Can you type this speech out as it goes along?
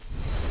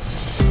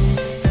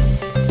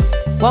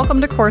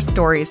Welcome to Course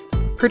Stories,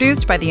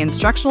 produced by the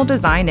Instructional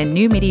Design and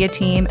New Media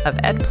team of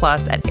Ed+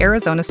 at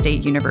Arizona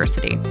State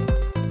University.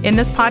 In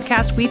this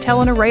podcast, we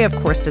tell an array of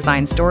course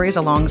design stories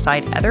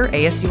alongside other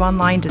ASU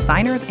Online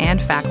designers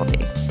and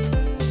faculty.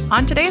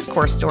 On today's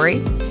course story,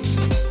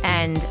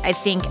 and I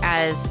think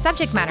as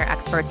subject matter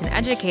experts and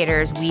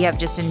educators, we have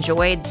just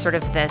enjoyed sort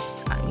of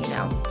this,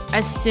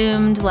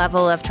 assumed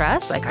level of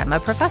trust. Like, I'm a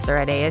professor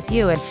at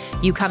ASU,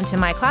 and you come to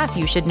my class,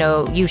 you should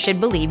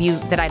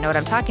believe that I know what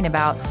I'm talking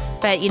about.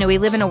 But, we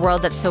live in a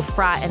world that's so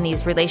fraught and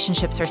these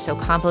relationships are so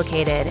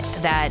complicated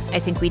that I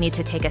think we need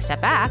to take a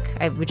step back.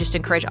 I would just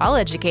encourage all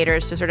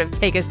educators to sort of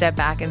take a step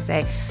back and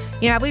say,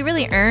 have we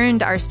really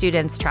earned our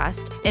students'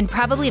 trust? And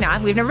probably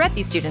not. We've never met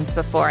these students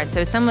before. And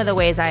so some of the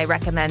ways I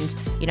recommend,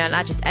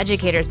 not just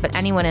educators, but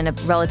anyone in a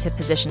relative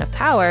position of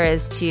power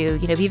is to,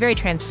 be very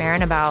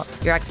transparent about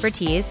your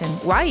expertise and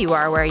why you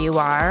are where you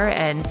are,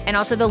 and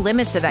also the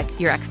limits of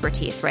your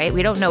expertise, right?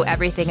 We don't know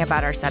everything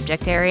about our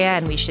subject area,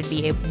 and we should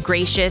be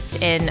gracious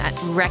in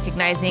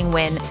recognizing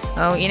when,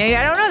 I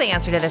don't know the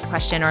answer to this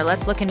question, or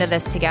let's look into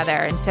this together.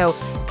 And so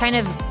kind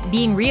of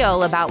being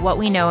real about what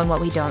we know and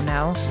what we don't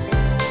know.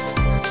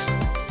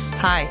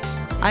 Hi,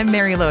 I'm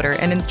Mary Loader,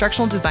 an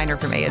instructional designer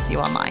from ASU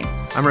Online.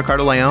 I'm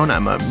Ricardo Leone.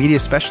 I'm a media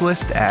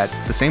specialist at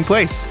the same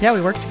place. Yeah,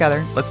 we work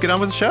together. Let's get on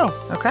with the show.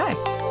 Okay.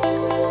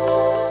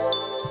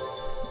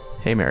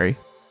 Hey, Mary.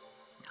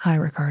 Hi,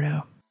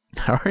 Ricardo.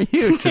 How are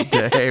you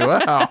today?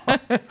 Wow.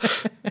 I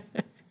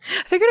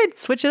figured I'd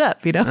switch it up,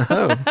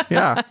 Oh,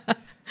 yeah.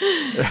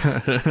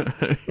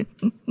 The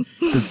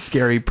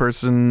scary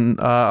person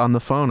on the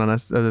phone on a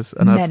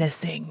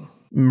menacing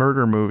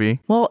murder movie.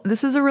 Well,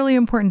 this is a really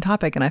important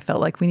topic, and I felt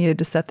like we needed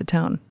to set the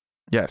tone.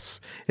 Yes,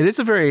 it is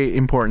a very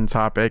important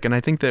topic, and I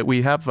think that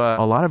we have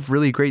a lot of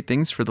really great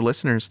things for the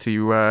listeners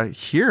to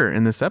hear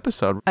in this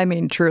episode. I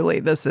mean, truly,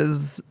 this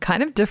is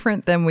kind of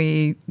different than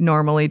we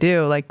normally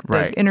do. Like,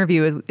 the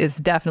interview is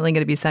definitely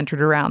going to be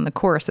centered around the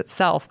course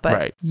itself,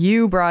 but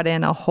you brought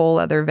in a whole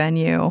other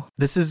venue.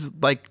 This is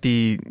like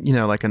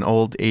like an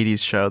old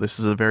 80s show. This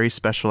is a very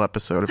special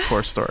episode of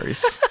Course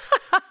Stories.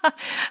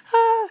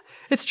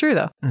 It's true,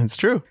 though. It's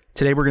true.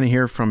 Today, we're going to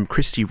hear from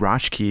Kristy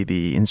Roschke,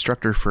 the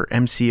instructor for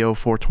MCO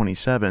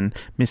 427,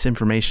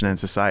 Misinformation and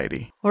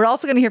Society. We're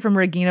also going to hear from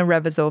Regina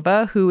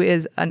Revazova, who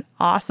is an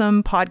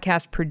awesome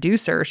podcast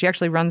producer. She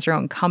actually runs her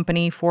own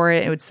company for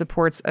it. It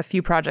supports a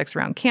few projects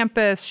around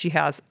campus. She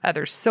has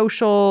other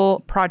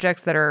social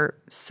projects that are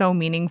so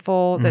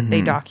meaningful that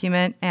they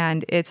document,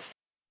 and it's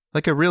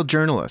like a real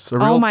journalist, a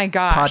real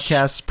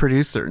podcast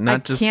producer,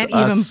 not just us. I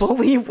can't even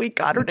believe we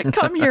got her to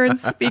come here and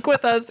speak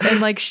with us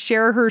and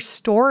share her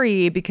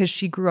story, because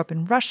she grew up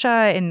in Russia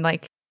and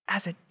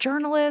as a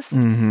journalist,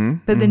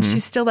 but then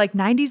she's still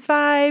 90s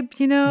vibe,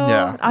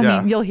 Yeah, I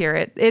mean, you'll hear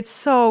it. It's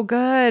so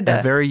good.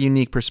 A very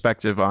unique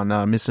perspective on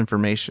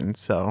misinformation.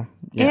 So,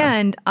 yeah.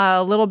 And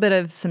a little bit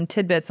of some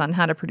tidbits on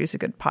how to produce a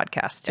good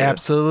podcast, too.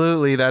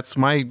 Absolutely. That's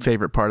my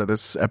favorite part of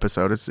this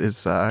episode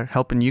is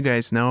helping you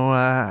guys know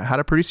how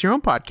to produce your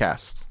own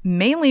podcasts.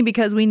 Mainly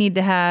because we need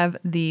to have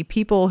the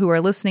people who are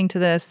listening to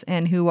this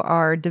and who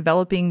are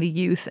developing the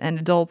youth and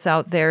adults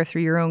out there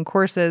through your own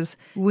courses.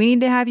 We need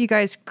to have you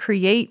guys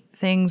create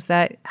things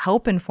that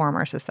help inform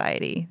our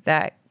society,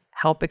 that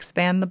help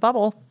expand the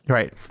bubble.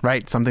 Right.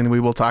 Something that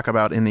we will talk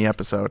about in the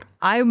episode.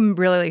 I'm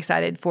really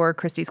excited for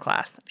Kristy's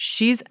class.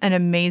 She's an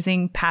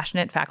amazing,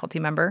 passionate faculty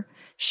member.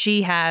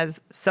 She has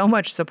so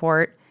much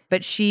support,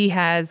 but she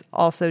has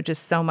also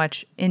just so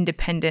much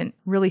independent,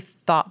 really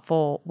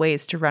thoughtful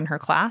ways to run her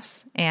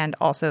class, and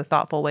also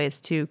thoughtful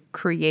ways to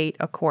create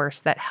a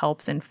course that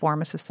helps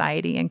inform a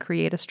society and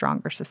create a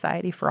stronger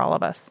society for all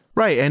of us.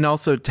 Right. And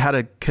also how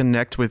to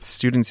connect with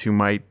students who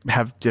might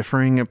have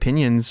differing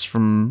opinions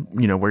from,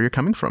 where you're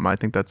coming from. I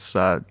think that's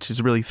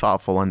she's really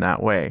thoughtful in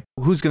that way.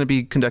 Who's going to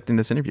be conducting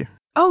this interview?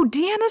 Oh,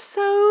 DeAnna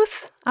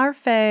Soth, our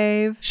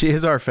fave. She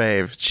is our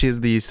fave. She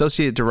is the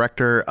Associate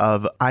Director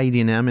of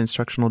IDNM,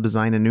 Instructional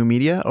Design and New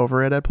Media,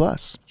 over at Ed+.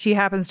 She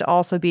happens to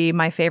also be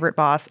my favorite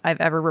boss I've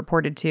ever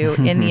reported to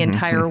in the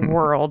entire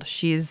world.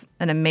 She's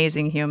an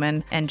amazing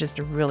human and just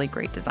a really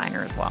great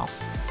designer as well.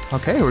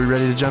 Okay, are we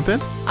ready to jump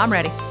in? I'm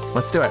ready.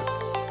 Let's do it.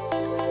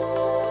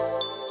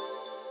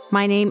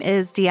 My name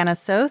is DeAnna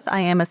Soth. I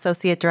am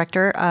Associate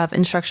Director of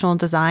Instructional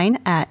Design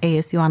at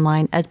ASU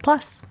Online Ed+.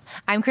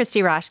 I'm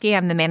Kristy Roschke.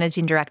 I'm the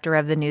Managing Director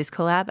of the News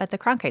Collab at the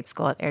Cronkite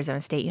School at Arizona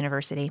State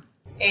University.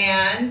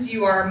 And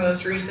you are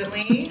most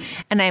recently?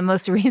 And I'm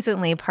most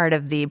recently part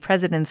of the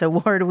President's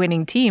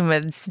Award-winning team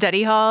of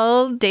Study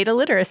Hall Data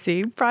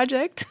Literacy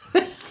Project.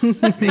 Me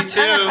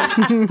too.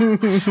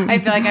 I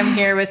feel like I'm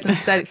here with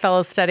some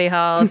fellow Study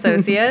Hall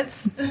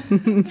associates.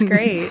 It's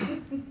great.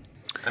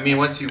 I mean,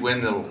 once you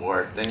win the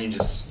award, then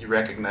you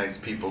recognize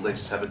people. They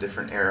just have a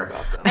different air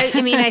about them. I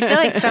feel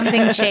like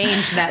something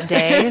changed that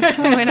day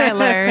when I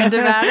learned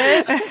about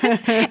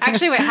it.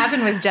 Actually, what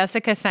happened was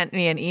Jessica sent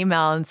me an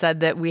email and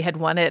said that we had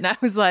won it. And I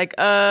was like,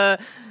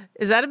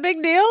 is that a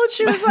big deal? And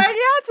she was like,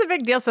 yeah, it's a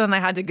big deal. So then I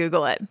had to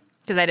Google it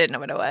because I didn't know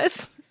what it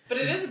was. But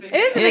it is a big deal.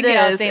 It is a big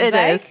deal. It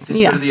is. Did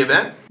you go to the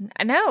event?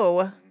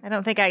 No. I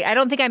don't think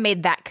I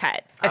made that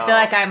cut. I feel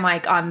like I'm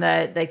like on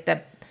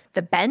the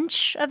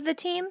bench of the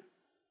team,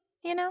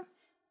 you know?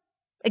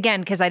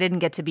 Again, because I didn't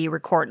get to be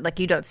recorded. Like,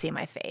 you don't see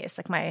my face.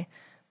 Like,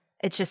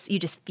 it's just, you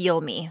just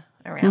feel me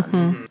around.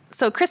 Mm-hmm.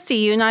 So,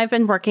 Kristy, you and I have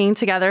been working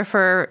together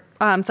for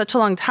such a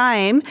long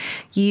time.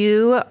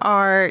 You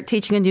are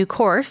teaching a new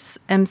course,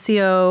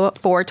 MCO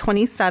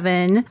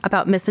 427,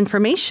 about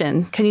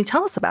misinformation. Can you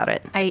tell us about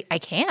it? I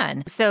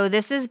can. So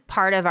this is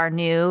part of our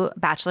new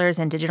bachelor's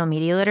in digital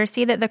media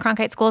literacy that the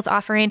Cronkite School is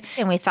offering.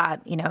 And we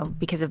thought,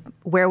 because of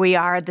where we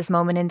are at this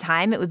moment in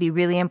time, it would be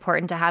really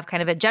important to have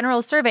kind of a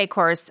general survey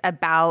course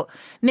about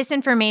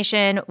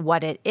misinformation,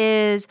 what it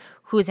is,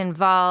 who's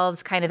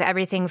involved, kind of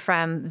everything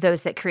from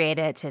those that create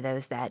it to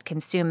those that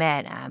consume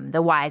it,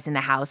 the whys and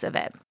the hows of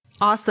it.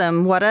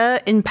 Awesome. What a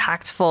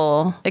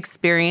impactful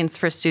experience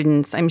for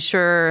students.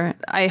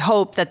 I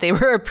hope that they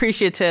were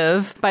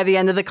appreciative by the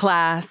end of the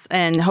class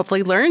and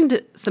hopefully learned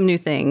some new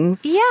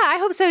things. Yeah, I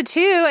hope so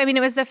too. I mean,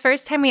 it was the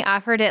first time we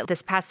offered it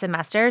this past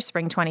semester,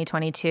 spring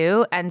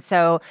 2022. And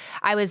so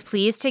I was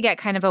pleased to get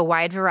kind of a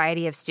wide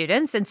variety of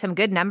students and some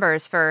good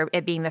numbers for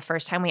it being the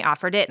first time we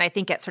offered it. And I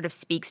think it sort of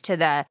speaks to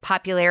the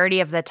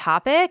popularity of the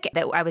topic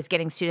that I was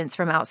getting students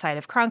from outside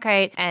of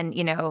Cronkite. And,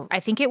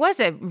 I think it was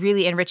a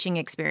really enriching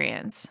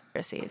experience.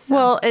 So.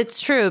 Well,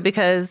 it's true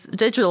because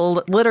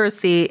digital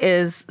literacy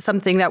is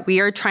something that we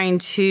are trying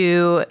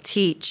to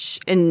teach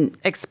and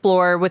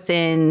explore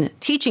within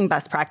teaching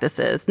best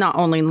practices, not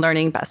only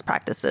learning best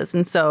practices.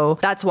 And so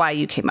that's why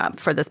you came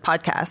up for this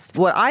podcast.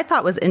 What I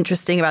thought was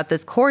interesting about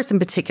this course in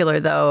particular,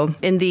 though,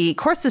 in the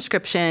course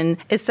description,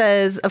 it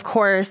says, of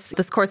course,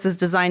 this course is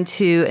designed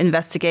to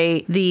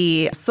investigate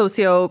the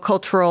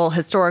socio-cultural,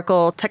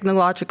 historical,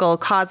 technological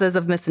causes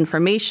of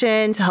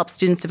misinformation, to help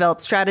students develop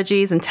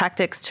strategies and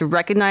tactics to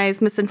recognize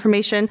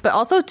misinformation, but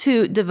also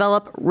to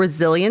develop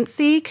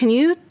resiliency. Can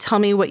you tell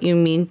me what you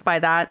mean by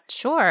that?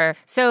 Sure.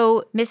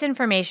 So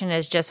misinformation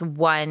is just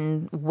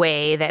one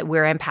way that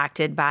we're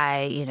impacted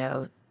by,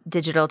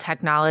 digital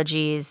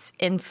technology's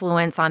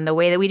influence on the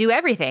way that we do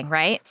everything,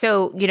 right?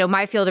 So,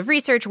 my field of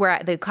research,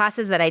 where the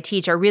classes that I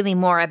teach are really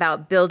more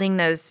about building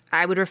those,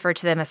 I would refer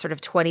to them as sort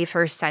of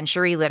 21st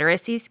century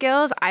literacy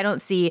skills. I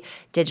don't see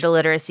digital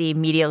literacy,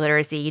 media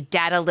literacy,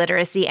 data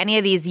literacy, any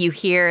of these you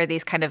hear,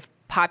 these kind of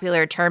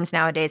popular terms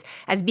nowadays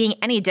as being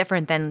any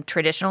different than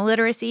traditional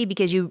literacy,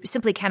 because you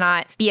simply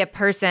cannot be a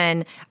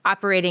person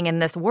operating in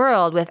this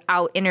world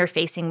without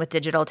interfacing with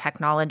digital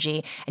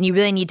technology. And you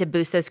really need to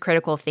boost those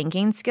critical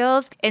thinking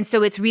skills. And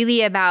so it's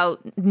really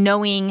about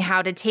knowing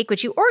how to take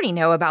what you already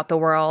know about the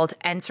world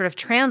and sort of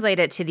translate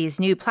it to these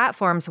new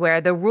platforms where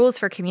the rules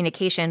for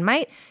communication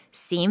might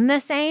seem the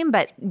same,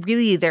 but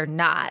really they're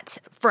not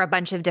for a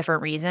bunch of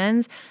different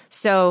reasons.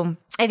 So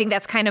I think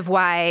that's kind of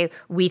why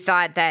we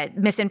thought that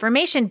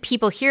misinformation,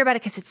 people hear about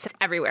it because it's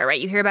everywhere, right?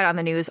 You hear about it on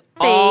the news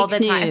all the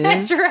time.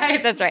 That's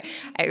right. That's right.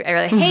 I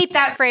really hate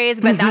that phrase,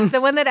 but that's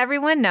the one that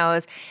everyone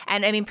knows.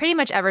 And I mean, pretty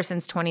much ever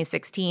since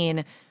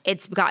 2016,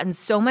 it's gotten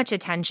so much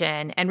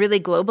attention and really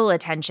global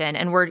attention.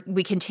 And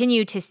we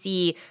continue to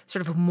see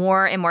sort of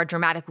more and more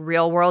dramatic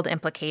real world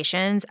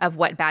implications of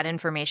what bad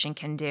information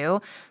can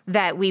do,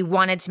 that we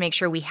wanted to make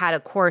sure we had a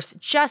course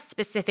just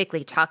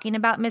specifically talking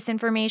about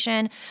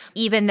misinformation,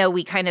 even though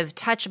we kind of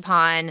touch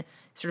upon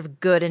sort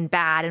of good and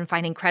bad and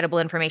finding credible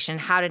information,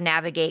 how to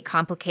navigate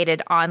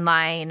complicated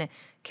online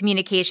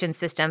communication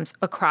systems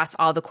across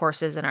all the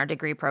courses in our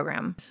degree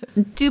program.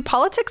 Do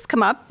politics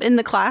come up in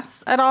the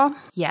class at all?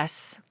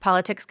 Yes,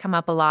 politics come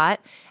up a lot.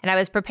 And I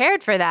was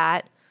prepared for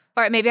that.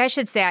 Or maybe I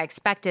should say I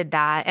expected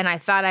that. And I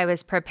thought I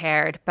was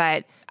prepared.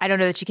 But I don't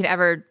know that you can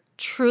ever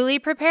truly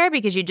prepare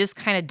because you just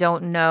kind of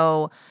don't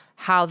know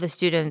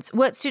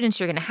what students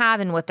you're going to have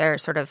and what their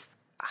sort of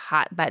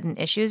hot button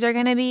issues are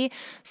going to be.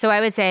 So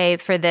I would say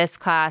for this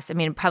class, I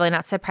mean, probably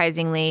not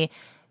surprisingly,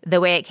 the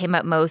way it came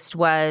up most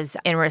was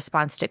in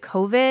response to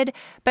COVID,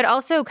 but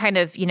also kind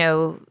of,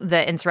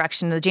 the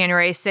insurrection, the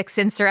January 6th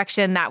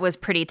insurrection, that was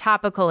pretty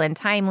topical and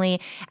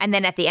timely. And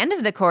then at the end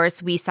of the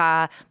course, we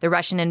saw the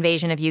Russian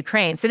invasion of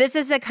Ukraine. So this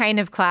is the kind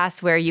of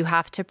class where you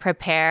have to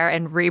prepare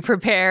and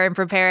re-prepare and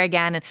prepare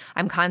again. And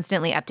I'm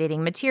constantly updating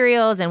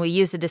materials. And we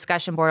use the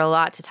discussion board a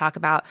lot to talk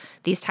about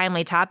these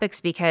timely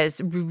topics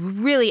because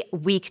really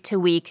week to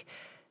week,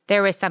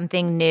 there was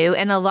something new.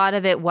 And a lot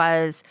of it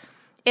was,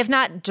 if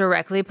not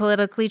directly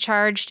politically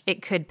charged,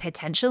 it could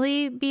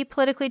potentially be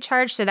politically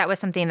charged. So that was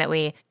something that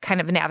we kind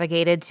of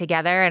navigated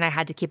together and I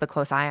had to keep a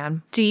close eye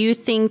on. Do you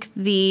think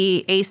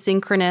the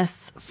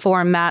asynchronous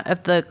format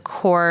of the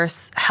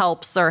course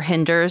helps or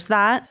hinders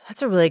that?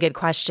 That's a really good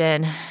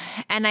question.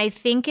 And I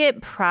think it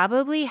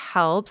probably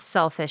helps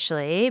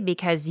selfishly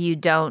because you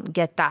don't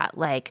get that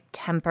like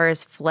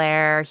tempers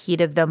flare, heat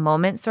of the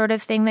moment sort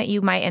of thing that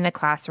you might in a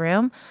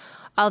classroom.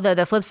 Although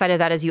the flip side of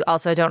that is you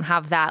also don't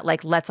have that,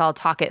 like, let's all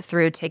talk it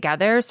through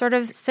together sort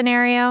of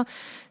scenario.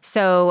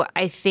 So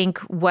I think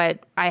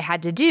what I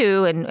had to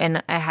do,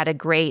 and I had a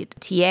great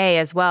TA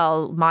as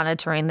well,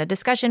 monitoring the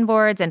discussion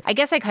boards. And I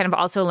guess I kind of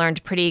also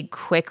learned pretty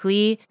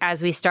quickly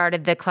as we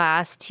started the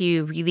class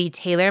to really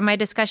tailor my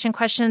discussion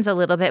questions a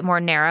little bit more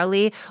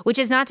narrowly, which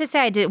is not to say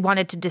I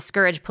wanted to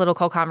discourage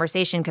political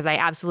conversation, because I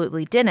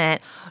absolutely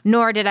didn't,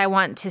 nor did I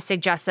want to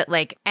suggest that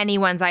like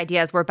anyone's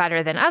ideas were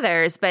better than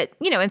others. But,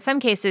 you know, in some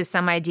cases,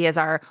 some ideas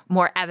are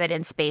more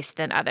evidence-based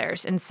than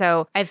others. And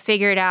so I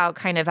figured out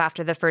kind of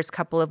after the first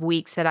couple of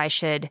weeks that I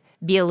should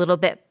be a little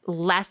bit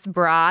less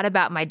broad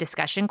about my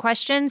discussion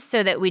questions,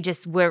 so that we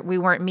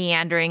weren't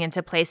meandering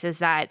into places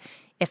that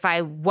if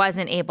I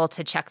wasn't able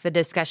to check the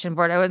discussion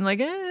board, I wasn't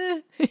like,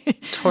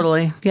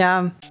 Totally.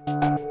 Yeah.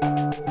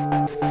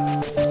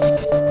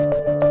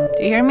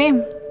 Do you hear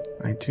me?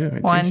 I do.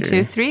 1,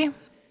 2, 3.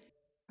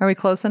 Are we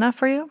close enough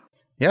for you?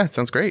 Yeah, it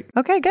sounds great.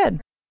 Okay, good.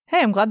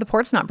 Hey, I'm glad the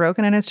port's not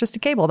broken and it's just a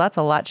cable. That's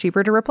a lot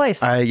cheaper to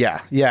replace.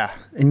 Yeah.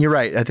 And you're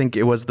right. I think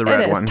it was the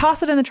red one.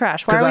 Toss it in the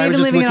trash. Why are we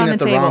even leaving it on the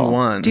table? Wrong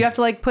one. Do you have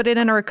to like put it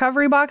in a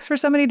recovery box for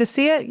somebody to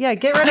see it? Yeah,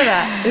 get rid of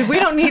that. We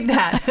don't need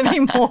that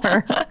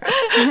anymore.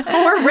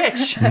 We're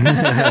rich.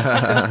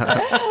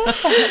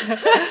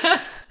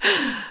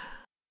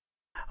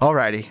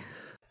 Alrighty.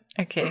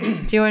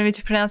 Okay. Do you want me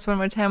to pronounce one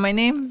more time my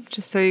name,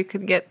 just so you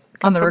could get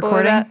on the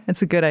recording? That?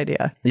 It's a good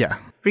idea. Yeah.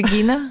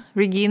 Regina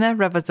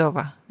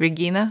Revazova.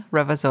 Regina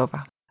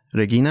Revazova.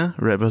 Regina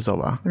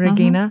Revazova.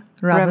 Regina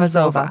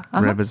Revazova.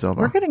 Revazova.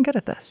 We're getting good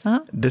at this.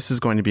 This is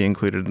going to be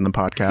included in the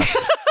podcast.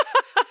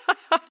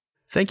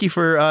 Thank you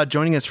for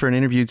joining us for an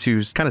interview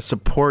to kind of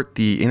support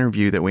the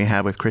interview that we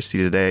have with Kristy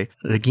today.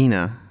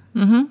 Regina,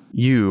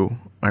 you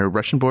are a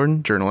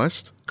Russian-born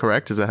journalist,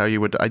 correct? Is that how you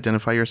would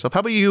identify yourself?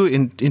 How about you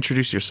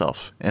introduce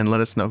yourself and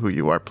let us know who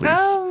you are, please?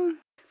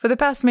 For the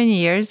past many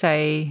years,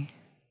 I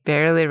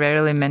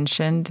rarely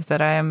mentioned that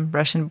I am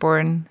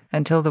Russian-born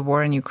until the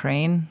war in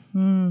Ukraine.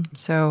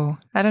 So,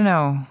 I don't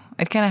know.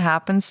 It kind of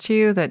happens to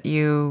you that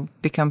you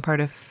become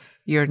part of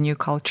your new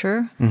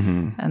culture.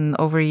 And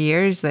over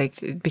years,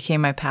 like, it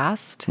became my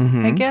past,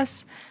 I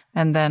guess.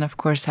 And then, of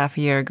course, half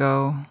a year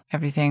ago,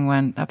 everything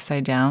went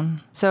upside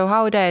down. So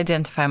how would I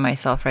identify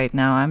myself right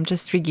now? I'm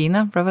just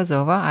Regina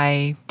Revazova.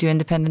 I do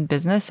independent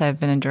business.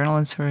 I've been a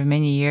journalist for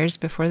many years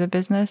before the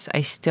business.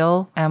 I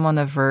still am on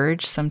the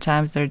verge.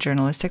 Sometimes there are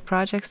journalistic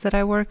projects that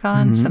I work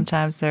on.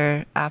 Sometimes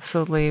they're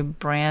absolutely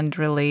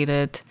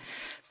brand-related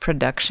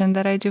production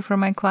that I do for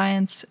my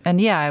clients.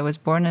 And yeah, I was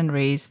born and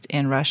raised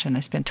in Russia, and I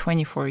spent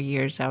 24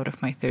 years out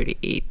of my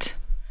 38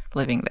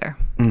 living there.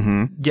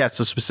 Yeah,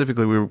 so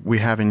specifically we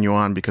having you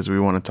on because we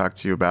want to talk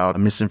to you about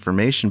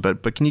misinformation,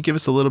 but can you give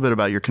us a little bit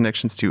about your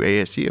connections to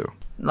ASU?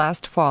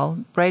 Last fall,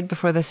 right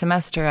before the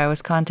semester, I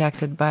was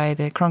contacted by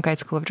the Cronkite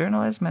School of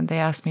Journalism, and they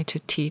asked me to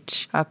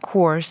teach a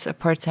course, a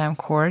part-time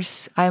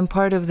course. I am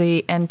part of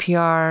the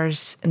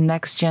NPR's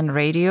Next Gen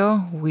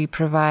Radio. We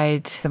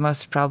provide the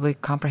most probably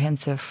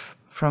comprehensive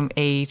from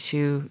A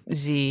to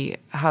Z,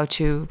 how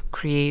to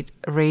create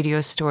a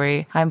radio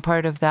story. I'm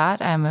part of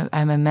that. I'm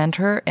a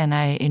mentor, and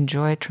I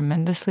enjoy it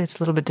tremendously. It's a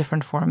little bit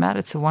different format.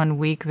 It's a 1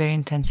 week, very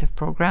intensive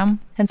program.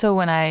 And so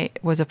when I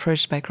was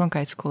approached by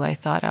Cronkite School, I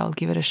thought I'll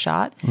give it a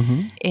shot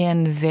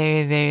in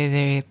very, very,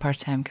 very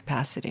part-time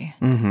capacity.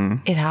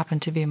 It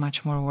happened to be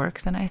much more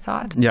work than I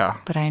thought. Yeah.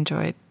 But I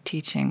enjoyed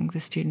teaching the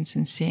students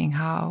and seeing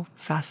how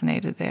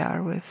fascinated they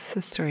are with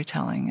the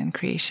storytelling and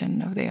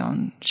creation of their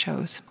own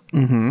shows.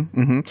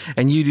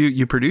 And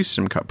you produce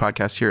some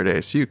podcasts here at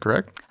ASU,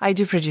 correct? I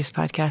do produce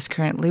podcasts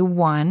currently,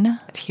 one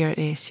here at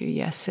ASU,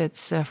 yes.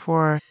 It's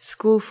for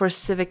School for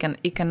Civic and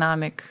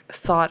Economic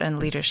Thought and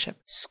Leadership.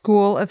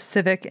 School of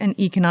Civic and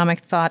Economic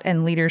Thought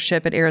and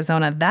Leadership at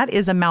Arizona. That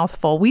is a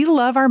mouthful. We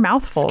love our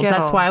mouthfuls. Skittle.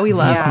 That's why we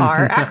love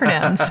our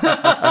acronyms.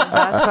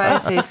 That's why I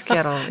say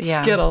Skittle.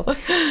 Yeah. Skittle.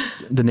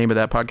 The name of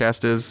that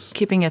podcast is?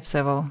 Keeping It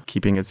Civil.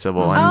 Keeping It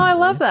Civil. Oh, I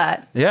love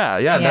that.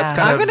 Yeah. That's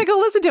kind I'm going to go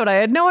listen to it. I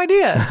had no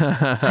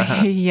idea.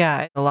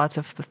 Yeah. Lots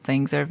of the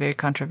things are very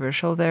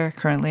controversial there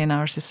currently in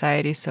our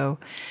society. So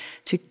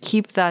to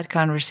keep that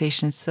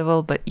conversation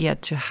civil, but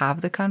yet to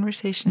have the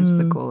conversation is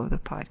the goal of the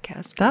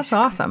podcast. That's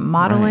awesome.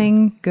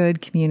 Modeling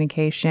good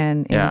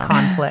communication in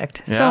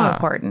conflict. So Yeah.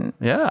 important.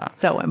 Yeah.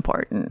 So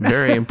important.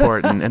 Very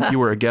important. And you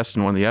were a guest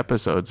in one of the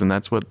episodes, and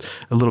that's what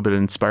a little bit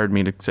inspired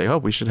me to say, oh,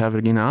 we should have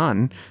Regina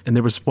on. And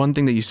there was one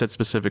thing that you said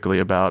specifically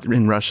about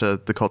in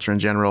Russia, the culture in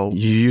general.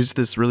 You used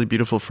this really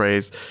beautiful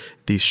phrase,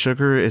 the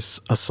sugar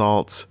is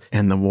assault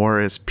and the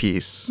war is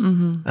peace.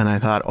 And I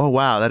thought, oh,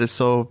 wow, that is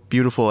so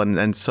beautiful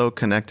and so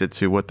connected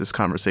to what this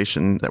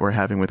conversation that we're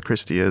having with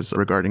Kristy is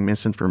regarding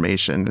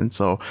misinformation. And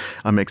so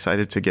I'm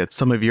excited to get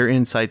some of your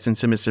insights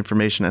into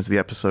misinformation as the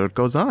episode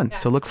goes on.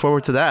 So look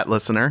forward to that,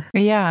 listener.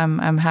 Yeah,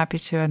 I'm happy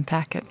to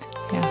unpack it.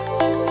 Yeah.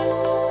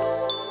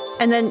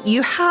 And then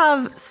you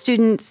have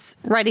students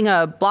writing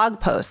a blog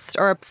post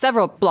or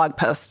several blog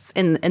posts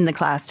in the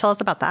class. Tell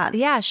us about that.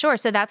 Yeah, sure.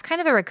 So that's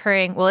kind of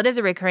it is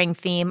a recurring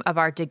theme of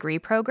our degree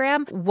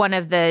program. One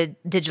of the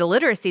digital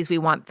literacies we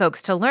want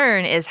folks to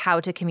learn is how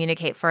to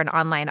communicate for an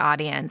online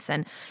audience.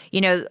 And,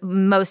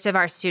 most of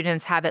our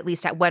students have at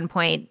least at one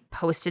point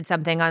posted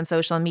something on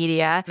social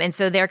media. And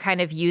so they're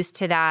kind of used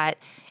to that.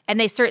 And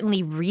they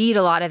certainly read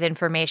a lot of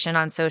information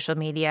on social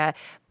media,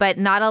 but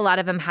not a lot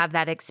of them have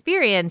that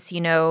experience,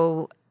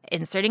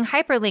 inserting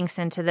hyperlinks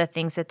into the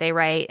things that they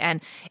write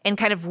and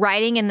kind of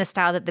writing in the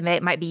style that they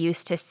might be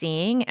used to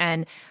seeing.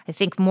 And I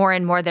think more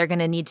and more they're going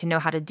to need to know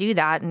how to do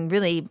that and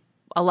really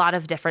a lot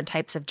of different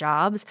types of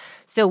jobs.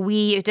 So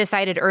we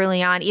decided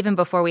early on, even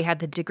before we had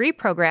the degree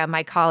program,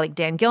 my colleague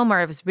Dan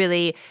Gilmore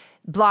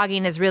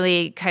blogging is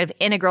really kind of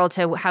integral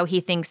to how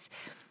he thinks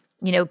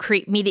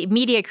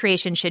media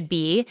creation should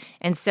be.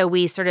 And so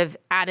we sort of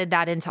added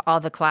that into all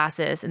the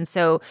classes. And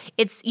so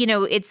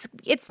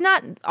it's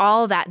not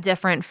all that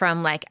different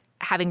from like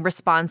having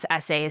response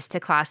essays to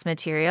class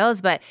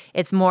materials, but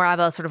it's more of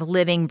a sort of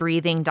living,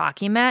 breathing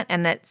document.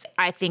 And that's,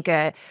 I think,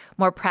 a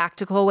more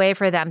practical way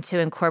for them to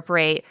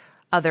incorporate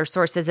other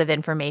sources of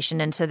information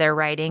into their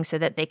writing so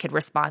that they could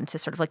respond to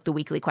sort of like the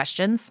weekly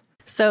questions.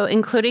 So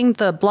including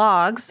the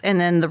blogs and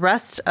then the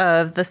rest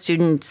of the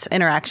students'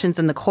 interactions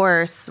in the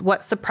course,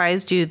 what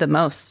surprised you the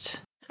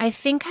most? I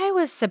think I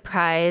was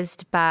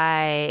surprised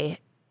by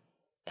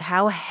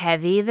how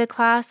heavy the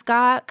class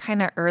got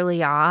kind of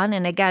early on.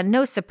 And again,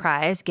 no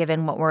surprise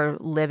given what we're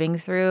living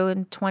through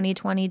in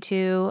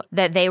 2022,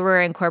 that they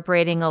were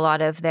incorporating a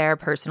lot of their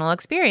personal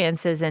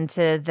experiences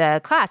into the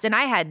class. And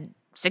I had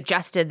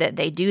suggested that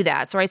they do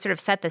that. So I sort of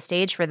set the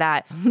stage for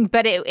that.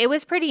 But it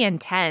was pretty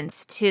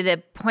intense to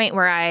the point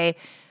where I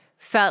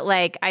felt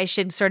like I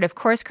should sort of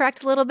course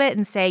correct a little bit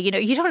and say, you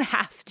don't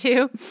have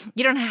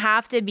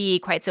to be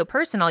quite so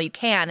personal. You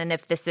can. And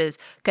if this is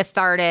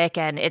cathartic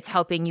and it's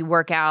helping you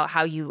work out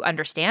how you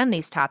understand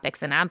these topics,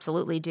 then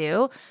absolutely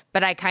do.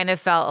 But I kind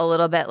of felt a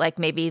little bit like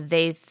maybe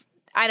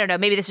I don't know,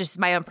 maybe this is just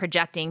my own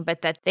projecting,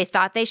 but that they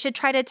thought they should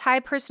try to tie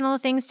personal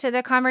things to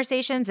the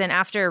conversations. And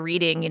after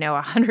reading,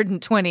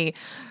 120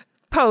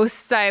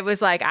 posts, I was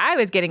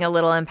getting a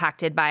little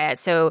impacted by it.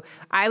 So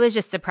I was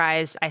just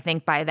surprised, I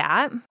think, by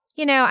that.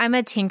 I'm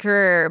a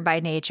tinkerer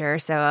by nature,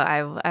 so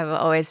I've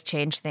always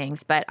changed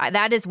things. But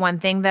that is one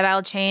thing that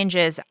I'll change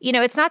is,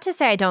 it's not to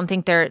say I don't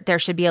think there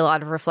should be a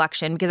lot of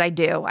reflection, because I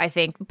do. I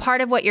think part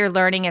of what you're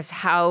learning is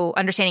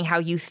understanding how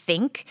you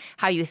think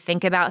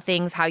about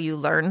things, how you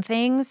learn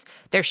things.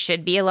 There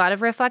should be a lot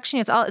of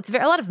reflection. It's a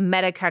lot of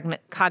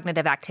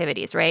metacognitive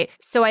activities, right?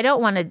 So I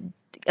don't want to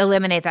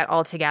eliminate that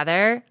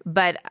altogether,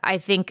 but I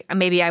think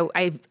maybe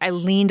I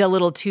leaned a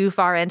little too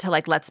far into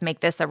like, let's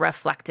make this a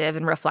reflective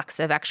and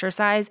reflexive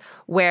exercise,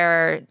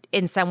 where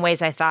in some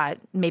ways I thought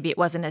maybe it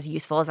wasn't as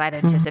useful as I'd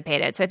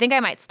anticipated. So I think I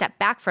might step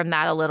back from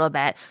that a little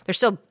bit. There's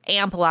still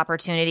ample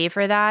opportunity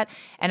for that.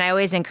 And I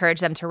always encourage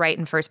them to write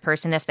in first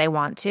person if they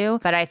want to.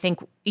 But I think,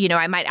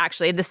 I might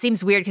actually, this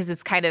seems weird because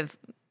it's kind of,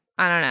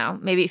 I don't know,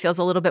 maybe it feels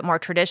a little bit more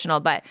traditional,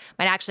 but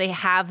might actually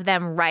have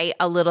them write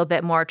a little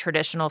bit more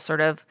traditional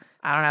sort of,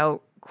 I don't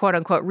know, quote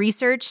unquote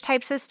research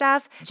types of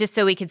stuff, just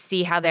so we could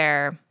see how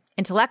they're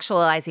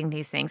intellectualizing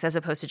these things as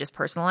opposed to just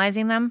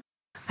personalizing them.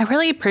 I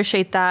really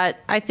appreciate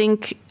that.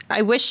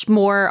 I wish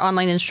more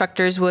online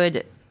instructors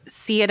would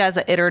see it as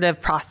an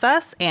iterative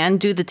process and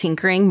do the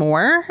tinkering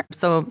more.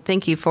 So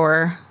thank you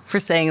for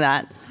saying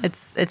that.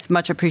 It's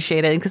much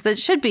appreciated, because it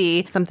should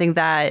be something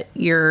that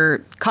you're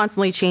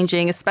constantly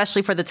changing,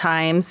 especially for the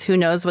times. Who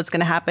knows what's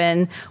going to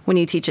happen when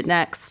you teach it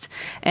next?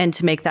 And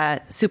to make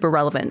that super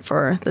relevant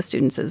for the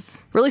students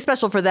is really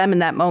special for them in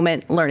that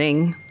moment,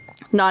 learning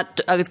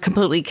not a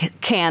completely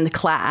canned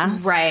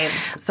class. Right.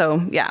 So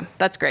yeah,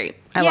 that's great.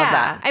 I love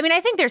that. I mean,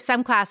 I think there's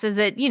some classes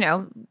that,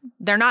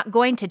 they're not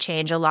going to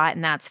change a lot,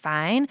 and that's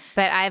fine.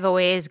 But I've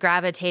always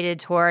gravitated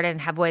toward and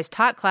have always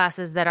taught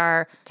classes that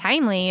are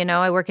timely.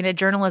 I work in a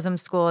journalism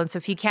school. And so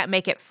if you can't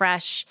make it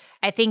fresh,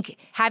 I think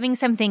having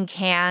something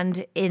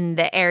canned in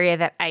the area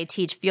that I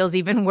teach feels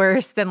even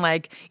worse than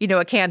a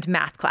canned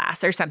math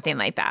class or something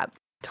like that.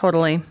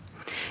 Totally.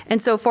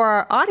 And so for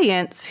our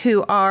audience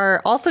who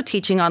are also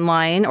teaching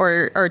online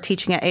or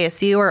teaching at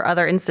ASU or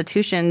other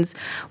institutions,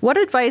 what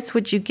advice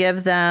would you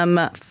give them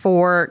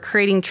for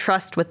creating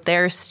trust with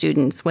their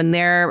students when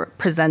they're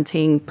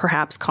presenting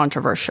perhaps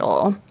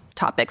controversial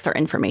topics or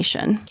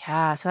information?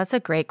 Yeah, so that's a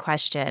great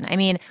question. I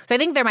mean, so I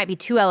think there might be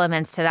two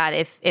elements to that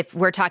if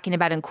we're talking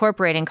about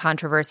incorporating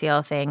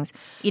controversial things.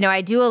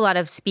 I do a lot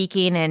of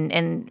speaking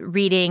and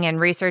reading and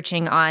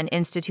researching on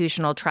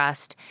institutional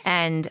trust.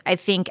 And I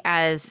think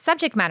as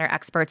subject matter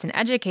experts and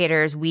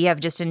educators, we have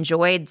just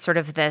enjoyed sort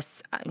of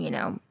this,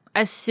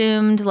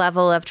 assumed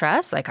level of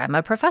trust. Like, I'm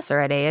a professor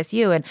at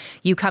ASU and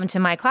you come to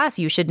my class,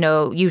 you should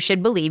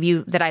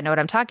believe that I know what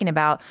I'm talking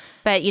about.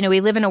 But, we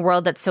live in a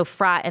world that's so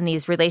fraught and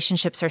these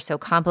relationships are so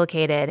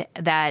complicated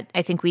that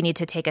I think we need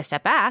to take a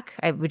step back.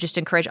 I would just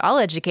encourage all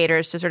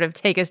educators to sort of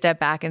take a step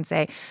back and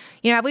say,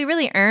 have we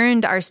really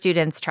earned our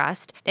students'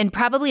 trust? And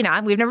probably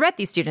not. We've never met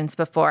these students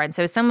before. And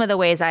so some of the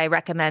ways I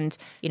recommend,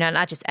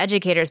 not just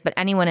educators, but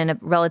anyone in a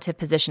relative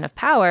position of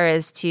power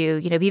is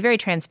to, be very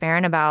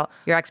transparent about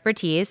your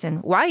expertise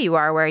and why you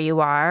are where you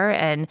are,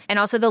 and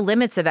also the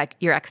limits of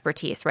your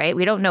expertise, right?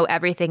 We don't know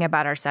everything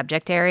about our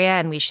subject area,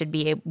 and we should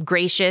be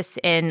gracious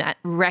in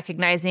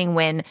recognizing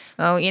when,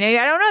 I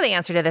don't know the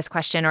answer to this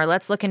question, or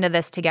let's look into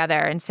this together.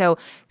 And so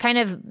kind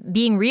of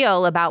being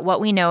real about what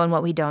we know and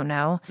what we don't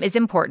know is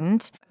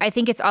important. I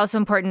think it's also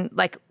important,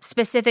 like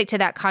specific to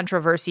that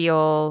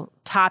controversial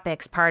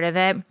topics part of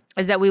it,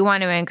 is that we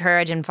want to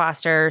encourage and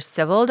foster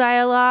civil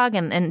dialogue.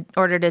 And in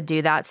order to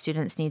do that,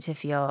 students need to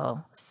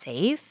feel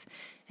safe.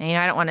 And,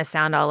 I don't want to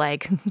sound all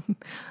like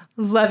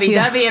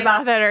lovey-dovey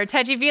about that or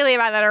touchy-feely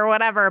about that or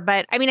whatever.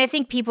 But, I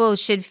think people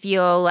should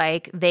feel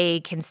like they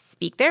can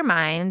speak their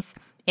minds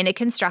in a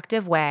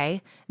constructive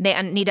way. They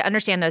need to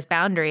understand those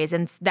boundaries,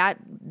 and that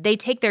they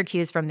take their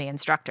cues from the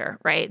instructor,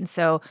 right? And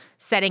so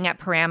setting up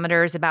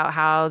parameters about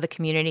how the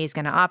community is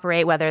going to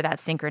operate, whether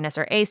that's synchronous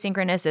or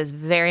asynchronous, is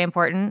very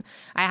important.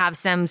 I have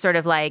some sort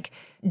of like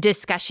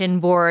discussion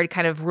board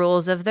kind of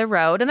rules of the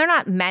road, and they're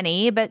not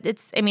many, but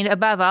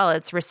above all,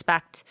 it's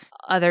respect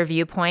other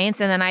viewpoints.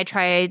 And then I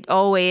try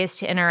always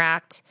to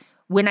interact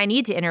when I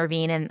need to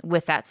intervene and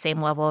with that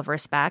same level of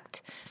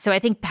respect. So I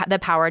think the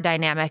power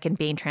dynamic and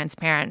being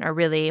transparent are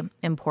really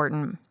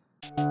important.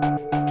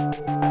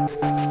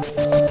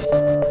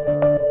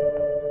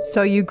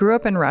 So you grew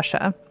up in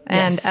Russia,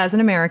 and Yes. as an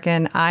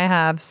American, I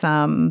have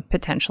some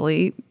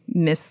potentially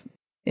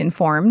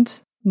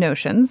misinformed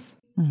notions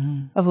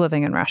of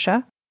living in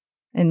Russia.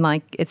 And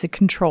like, it's a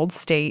controlled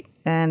state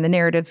and the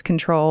narrative's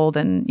controlled,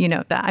 and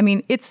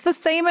it's the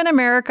same in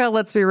America,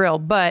 let's be real.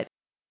 But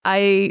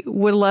I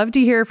would love to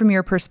hear from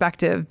your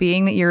perspective,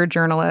 being that you're a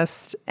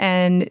journalist,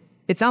 and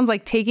it sounds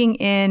like taking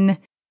in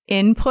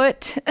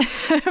input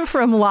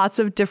from lots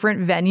of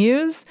different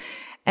venues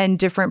and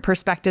different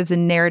perspectives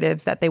and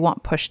narratives that they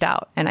want pushed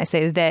out. And I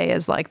say they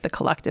as like the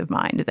collective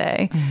mind,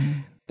 they.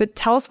 But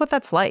tell us what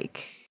that's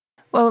like.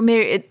 Well,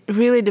 Mary, it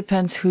really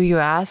depends who you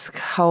ask.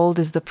 How old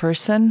is the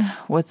person?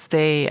 What's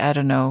their,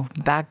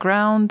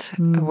 background,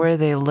 where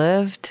they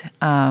lived?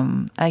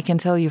 I can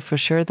tell you for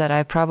sure that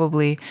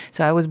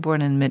I was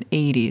born in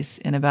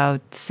mid-'80s, and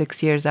about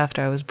 6 years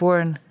after I was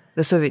born,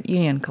 the Soviet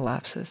Union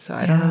collapses. So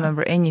I don't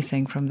remember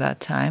anything from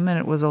that time, and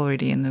it was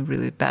already in a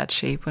really bad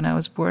shape when I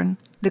was born.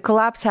 The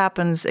collapse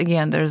happens,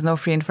 again, there's no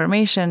free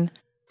information.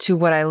 To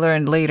what I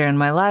learned later in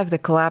my life, the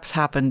collapse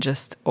happened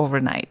just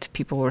overnight.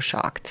 People were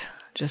shocked.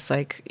 Just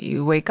like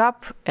you wake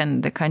up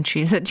and the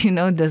country that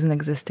doesn't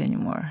exist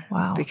anymore.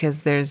 Wow. Because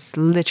there's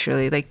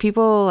literally,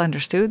 people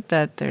understood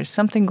that there's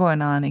something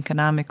going on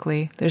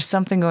economically. There's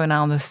something going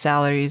on with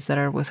salaries that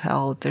are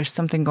withheld. There's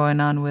something going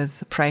on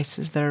with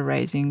prices that are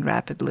rising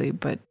rapidly.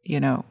 But,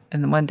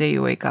 and one day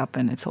you wake up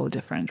and it's all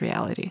different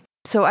reality.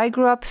 So I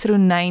grew up through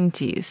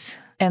 90s.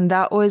 And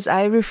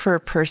I refer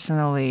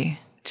personally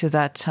to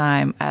that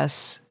time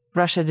as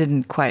Russia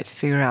didn't quite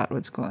figure out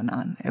what's going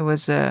on. It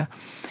was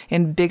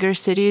in bigger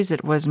cities,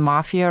 it was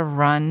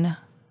mafia-run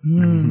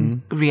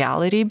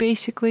reality,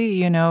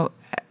 basically.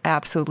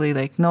 Absolutely,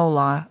 like no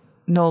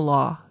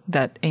law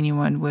that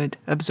anyone would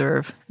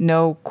observe,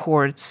 no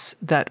courts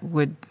that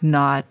would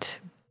not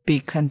be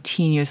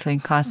continuously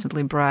and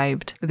constantly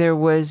bribed. There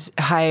was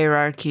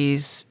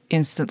hierarchies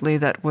instantly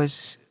that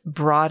was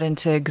brought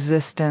into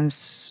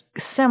existence,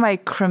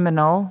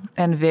 semi-criminal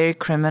and very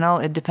criminal.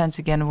 It depends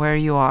again where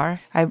you are.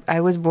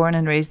 I was born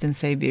and raised in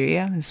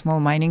Siberia, in a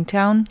small mining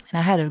town, and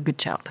I had a good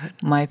childhood.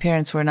 My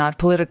parents were not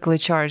politically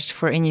charged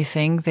for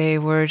anything. They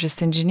were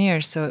just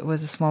engineers, so it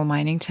was a small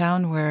mining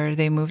town where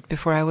they moved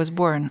before I was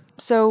born.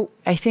 So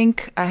I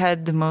think I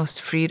had the most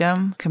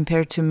freedom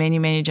compared to many,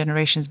 many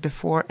generations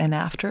before and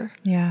after.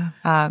 Yeah.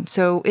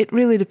 So it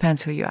really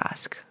depends who you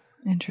ask.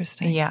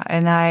 Interesting. Yeah.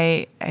 And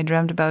I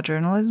dreamt about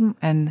journalism.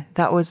 And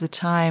that was the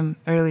time,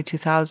 early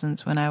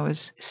 2000s, when I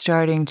was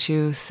starting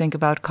to think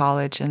about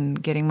college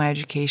and getting my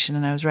education.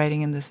 And I was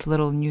writing in this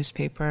little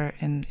newspaper,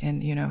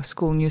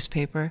 school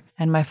newspaper.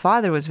 And my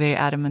father was very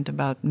adamant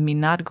about me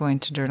not going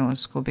to journalism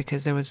school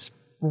because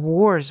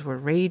wars were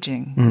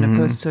raging in the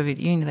post-Soviet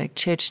Union. Like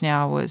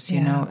Chechnya was,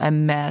 a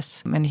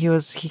mess. And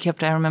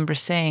I remember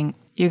saying,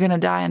 you're going to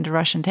die under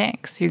Russian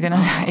tanks. You're going to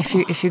die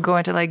if you go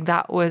into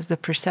that was the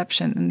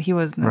perception. And he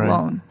wasn't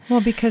alone.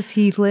 Well, because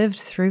he lived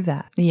through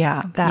that.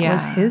 Yeah. That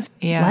was his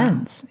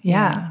lens.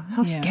 Yeah.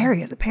 How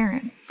scary as a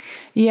parent.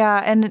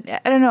 Yeah. And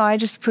I don't know, I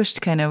just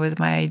pushed kind of with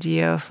my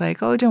idea of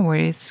don't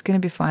worry, it's going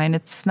to be fine.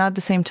 It's not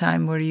the same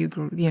time where you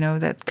grew,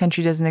 that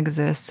country doesn't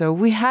exist. So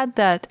we had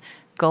that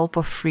gulp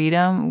of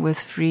freedom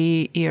with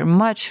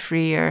much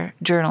freer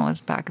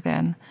journalists back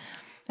then.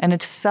 And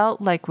it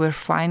felt like we're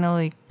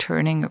finally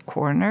turning a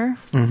corner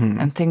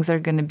and things are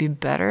going to be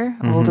better,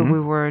 although we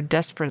were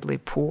desperately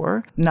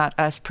poor. Not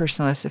us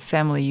personally as a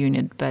family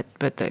unit, but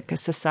like a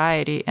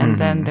society. And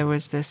then there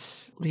was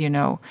this,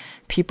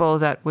 people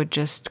that would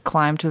just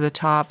climb to the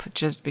top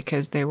just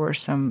because they were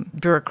some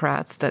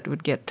bureaucrats that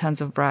would get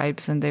tons of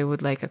bribes and they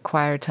would like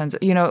acquire tons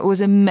of, it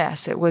was a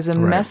mess. It was a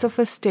mess of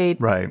a state,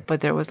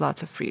 but there was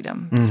lots of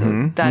freedom.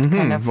 So that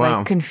kind of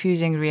like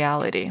confusing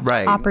reality.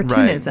 Right.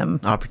 Opportunism.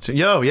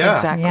 Yeah.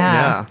 Exactly.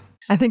 Yeah.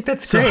 I think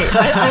that's great.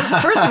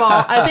 First of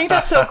all, I think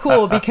that's so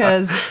cool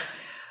because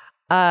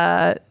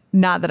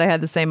not that I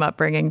had the same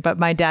upbringing, but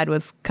my dad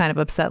was kind of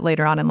upset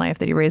later on in life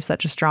that he raised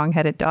such a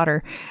strong-headed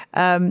daughter.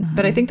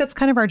 But I think that's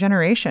kind of our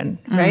generation,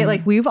 right?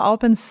 Like we've all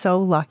been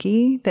so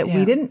lucky that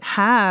we didn't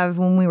have,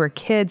 when we were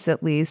kids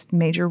at least,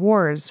 major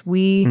wars.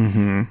 We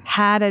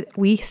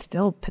we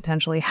still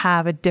potentially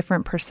have a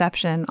different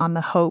perception on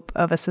the hope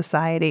of a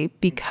society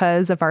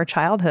because of our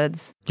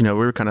childhoods. We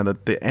were kind of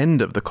at the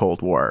end of the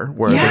Cold War,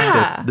 where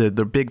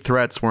the big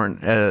threats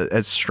weren't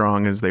as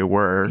strong as they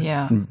were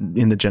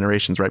in the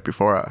generations right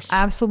before us.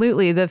 Absolutely.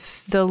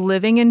 The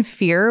living in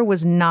fear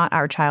was not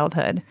our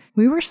childhood.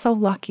 We were so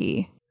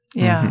lucky.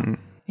 Yeah.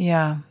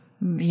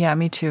 Yeah,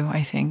 me too,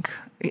 I think.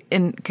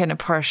 In kind of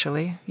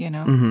partially,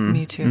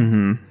 me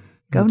too.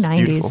 Go That's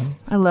 90s. beautiful.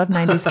 I love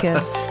 90s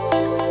kids.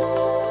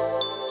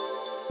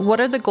 What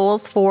are the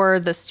goals for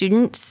the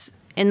students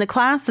in the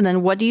class? And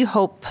then what do you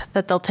hope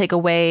that they'll take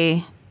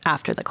away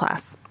after the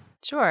class?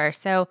 Sure.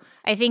 So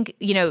I think,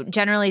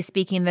 generally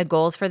speaking, the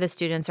goals for the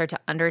students are to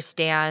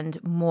understand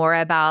more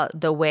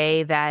about the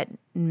way that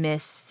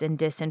mis and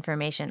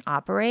disinformation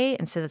operate.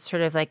 And so that's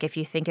sort of like if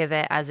you think of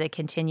it as a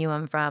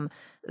continuum from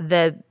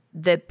the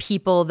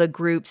people, the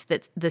groups,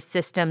 the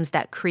systems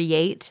that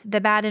create the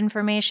bad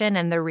information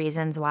and the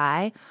reasons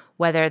why,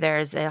 whether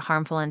there's a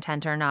harmful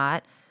intent or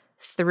not,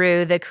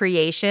 through the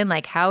creation,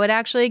 like how it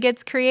actually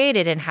gets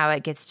created and how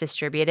it gets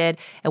distributed,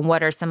 and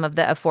what are some of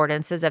the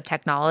affordances of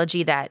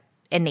technology that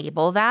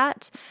enable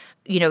that,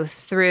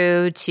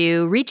 through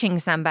to reaching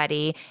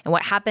somebody and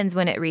what happens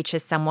when it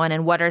reaches someone,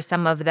 and what are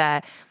some of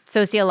the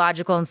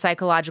sociological and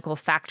psychological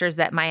factors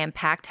that might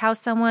impact how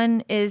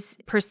someone is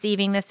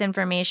perceiving this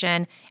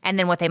information, and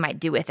then what they might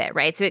do with it,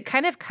 right? So it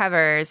kind of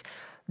covers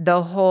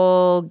the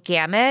whole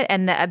gamut,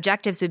 and the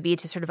objectives would be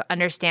to sort of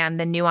understand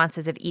the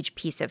nuances of each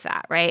piece of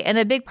that, right? And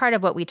a big part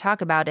of what we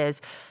talk about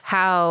is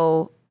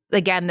how,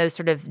 again, those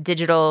sort of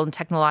digital and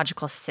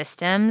technological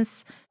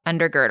systems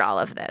undergird all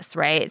of this,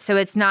 right? So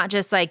it's not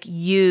just like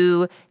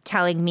you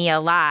telling me a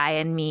lie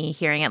and me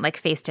hearing it like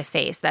face to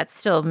face. That's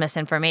still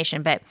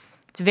misinformation, but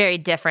it's very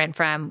different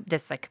from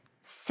this like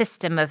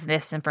system of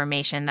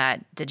misinformation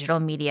that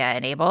digital media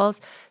enables.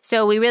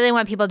 So we really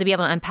want people to be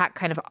able to unpack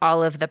kind of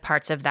all of the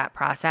parts of that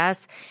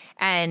process.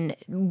 And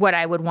what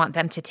I would want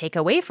them to take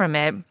away from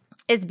it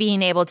is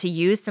being able to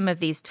use some of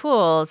these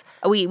tools.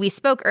 We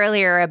spoke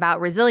earlier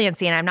about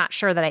resiliency, and I'm not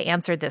sure that I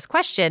answered this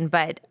question,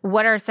 but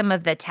what are some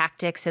of the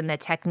tactics and the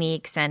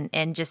techniques and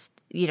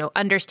just,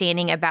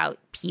 understanding about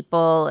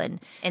people and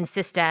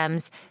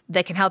systems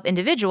that can help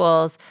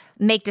individuals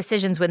make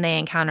decisions when they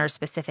encounter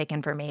specific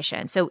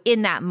information? So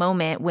in that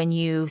moment, when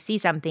you see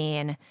something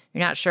and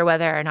you're not sure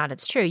whether or not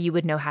it's true, you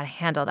would know how to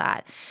handle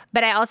that.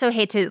 But I also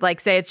hate to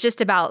say it's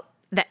just about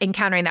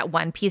encountering that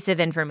one piece of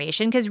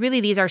information, because really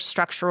these are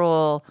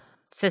structural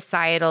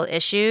societal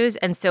issues.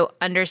 And so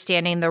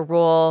understanding the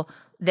role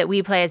that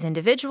we play as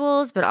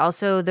individuals, but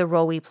also the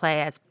role we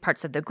play as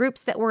parts of the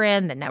groups that we're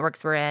in, the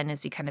networks we're in,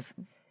 as you kind of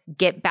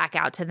get back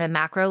out to the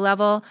macro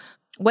level,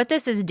 what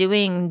this is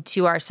doing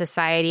to our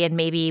society and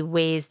maybe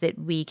ways that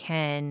we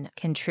can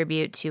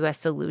contribute to a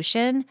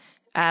solution.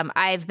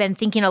 I've been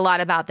thinking a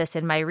lot about this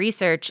in my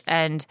research,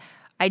 and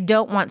I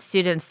don't want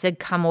students to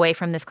come away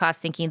from this class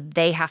thinking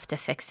they have to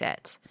fix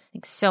it.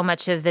 Like so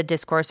much of the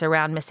discourse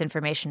around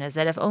misinformation is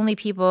that if only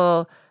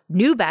people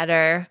knew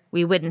better,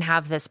 we wouldn't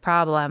have this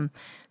problem.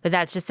 But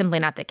that's just simply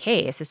not the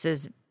case. This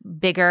is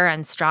bigger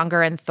and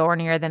stronger and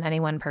thornier than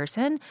any one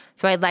person.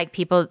 So I'd like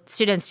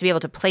students to be able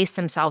to place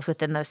themselves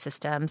within those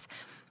systems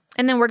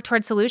and then work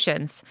towards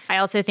solutions. I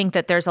also think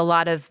that there's a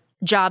lot of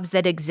jobs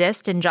that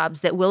exist and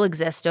jobs that will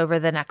exist over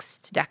the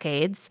next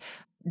decades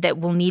that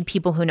will need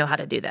people who know how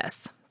to do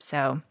this.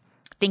 So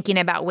thinking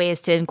about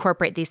ways to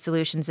incorporate these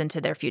solutions into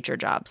their future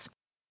jobs.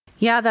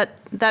 Yeah,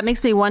 that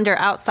makes me wonder,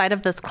 outside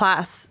of this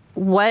class,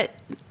 what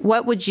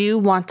would you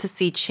want to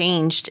see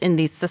changed in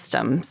these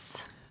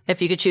systems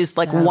if you could choose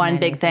like one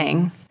big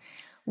thing?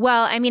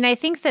 Well, I mean, I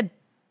think that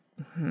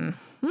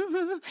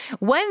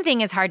one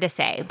thing is hard to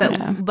say,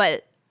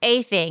 but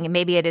a thing,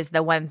 maybe it is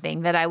the one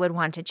thing that I would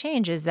want to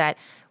change, is that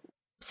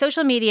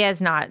social media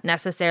is not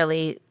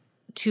necessarily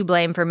to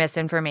blame for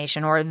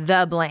misinformation or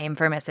the blame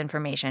for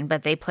misinformation,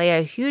 but they play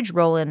a huge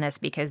role in this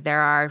because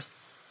there are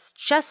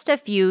just a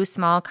few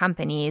small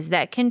companies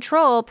that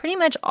control pretty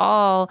much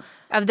all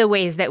of the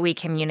ways that we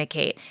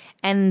communicate.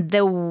 And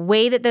the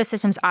way that those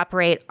systems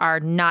operate are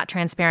not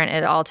transparent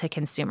at all to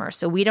consumers.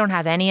 So we don't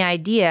have any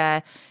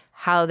idea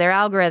how their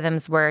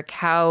algorithms work,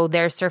 how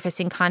they're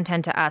surfacing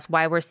content to us,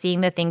 why we're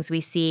seeing the things we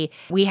see.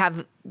 We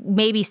have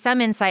maybe some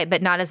insight,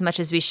 but not as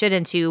much as we should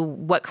into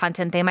what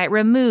content they might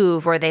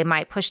remove or they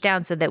might push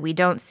down so that we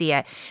don't see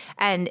it.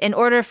 And in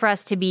order for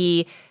us to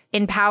be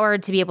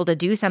empowered to be able to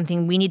do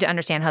something, we need to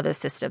understand how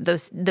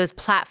those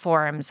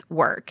platforms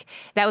work.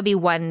 That would be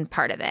one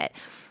part of it.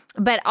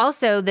 But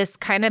also, this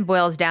kind of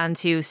boils down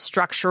to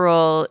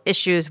structural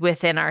issues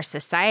within our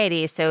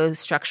society. So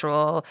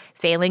structural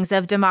failings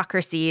of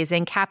democracies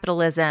and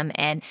capitalism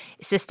and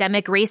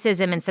systemic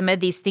racism and some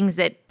of these things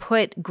that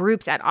put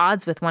groups at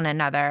odds with one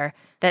another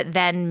that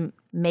then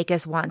make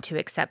us want to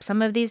accept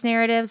some of these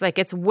narratives. Like,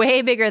 it's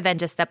way bigger than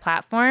just the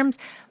platforms.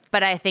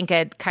 But I think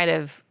a kind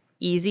of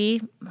easy,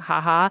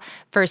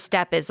 first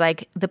step is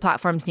like the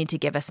platforms need to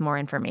give us more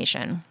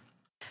information.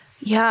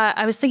 Yeah,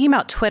 I was thinking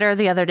about Twitter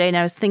the other day, and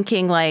I was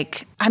thinking,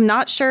 like, I'm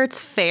not sure it's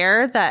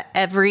fair that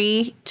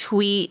every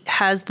tweet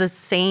has the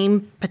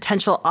same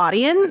potential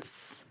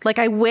audience. Like,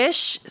 I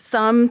wish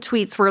some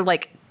tweets were,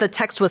 like, the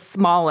text was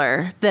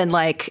smaller than,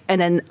 like,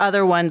 and then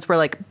other ones were,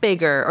 like,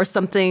 bigger or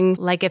something.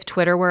 Like if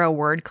Twitter were a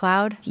word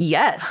cloud?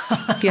 Yes.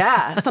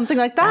 Yeah, something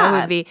like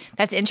that.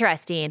 That's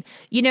interesting.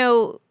 You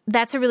know,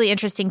 that's a really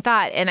interesting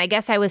thought. And I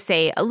guess I would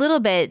say a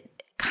little bit,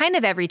 kind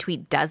of every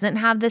tweet doesn't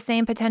have the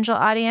same potential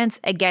audience,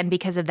 again,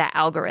 because of that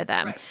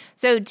algorithm. Right.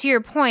 So to your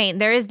point,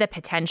 there is the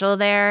potential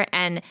there,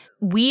 and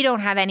we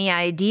don't have any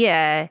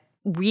idea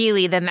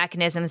really the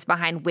mechanisms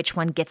behind which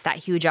one gets that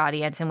huge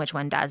audience and which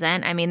one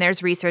doesn't. I mean,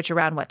 there's research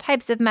around what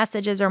types of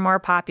messages are more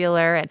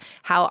popular and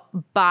how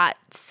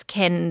bots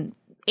can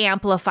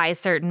amplify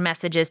certain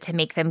messages to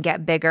make them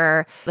get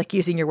bigger, like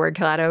using your word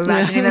cloud,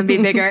 imagining them be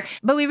bigger.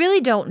 But we really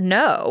don't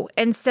know.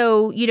 And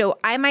so, you know,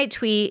 I might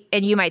tweet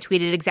and you might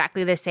tweet at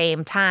exactly the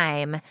same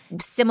time,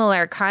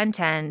 similar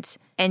content,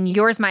 and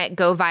yours might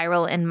go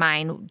viral and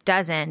mine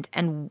doesn't.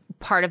 And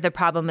part of the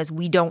problem is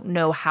we don't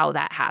know how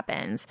that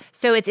happens.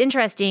 So it's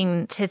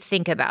interesting to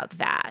think about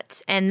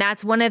that. And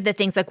that's one of the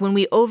things, like when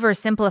we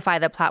oversimplify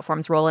the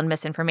platform's role in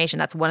misinformation,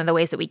 that's one of the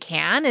ways that we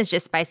can, is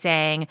just by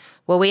saying,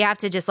 well, we have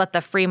to just let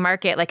the free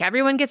market, like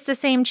everyone gets the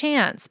same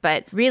chance.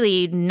 But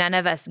really, none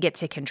of us get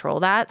to control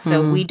that.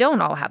 So we don't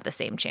all have the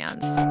same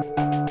chance.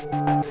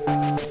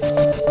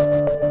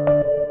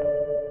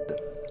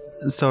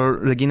 So,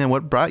 Regina,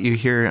 what brought you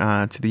here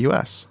to the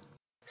U.S.?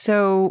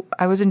 So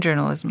I was in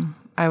journalism.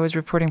 I was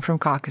reporting from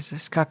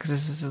Caucasus.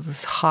 Caucasus is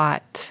this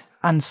hot,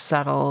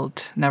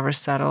 unsettled, never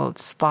settled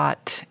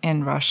spot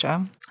in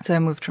Russia. So I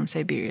moved from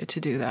Siberia to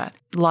do that.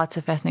 Lots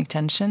of ethnic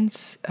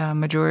tensions.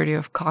 Majority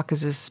of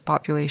Caucasus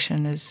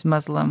population is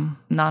Muslim,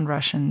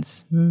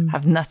 non-Russians,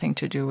 have nothing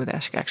to do with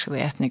actually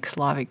ethnic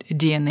Slavic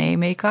DNA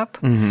makeup.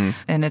 Mm-hmm.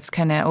 And it's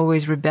kind of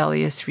always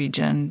rebellious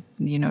region.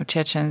 You know,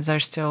 Chechens are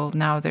still,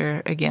 now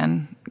they're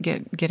again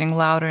getting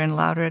louder and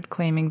louder at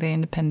claiming their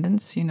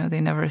independence. You know,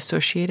 they never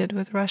associated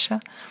with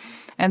Russia.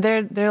 And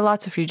there are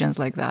lots of regions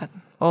like that,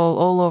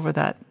 all over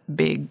that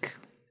big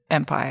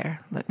empire,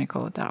 let me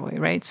call it that way,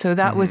 right? So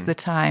that was the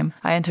time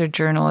I entered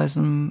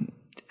journalism,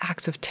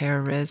 acts of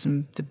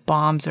terrorism, the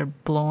bombs are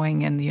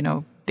blowing in, you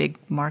know, big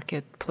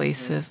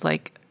marketplaces,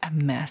 like a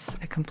mess,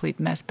 a complete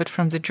mess. But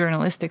from the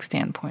journalistic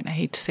standpoint, I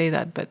hate to say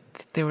that, but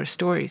there were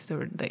stories, there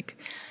were like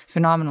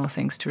phenomenal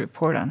things to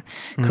report on.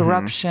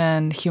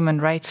 Corruption,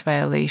 human rights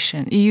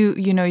violation.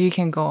 You know, you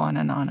can go on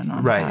and on and on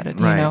about it.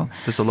 Right. You know?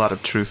 There's a lot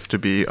of truth to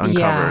be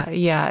uncovered.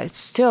 Yeah.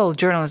 Still,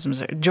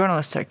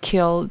 journalists are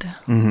killed.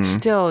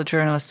 Still,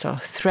 journalists are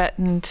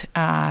threatened.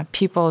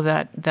 People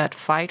that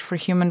fight for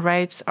human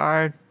rights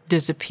are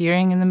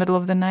disappearing in the middle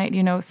of the night.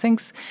 You know,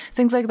 things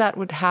like that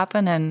would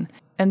happen. And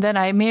then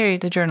I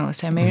married a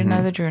journalist. I married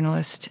another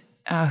journalist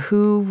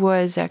who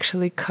was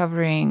actually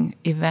covering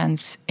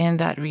events in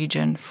that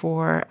region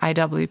for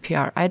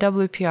IWPR.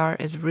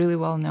 IWPR is really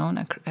well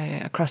known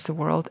across the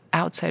world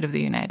outside of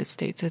the United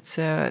States. It's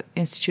an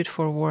Institute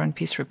for War and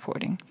Peace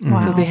Reporting.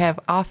 Wow. So they have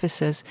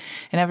offices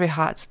in every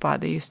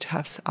hotspot. They used to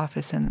have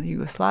office in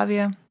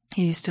Yugoslavia.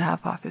 He used to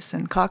have office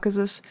in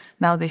Caucasus.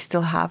 Now they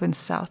still have in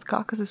South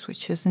Caucasus,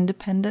 which is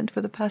independent for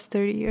the past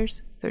 30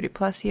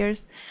 plus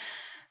years.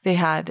 They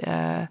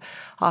had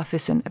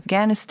office in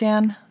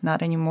Afghanistan,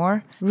 not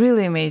anymore.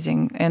 Really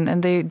amazing.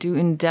 And they do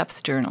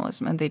in-depth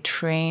journalism, and they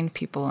train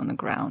people on the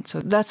ground.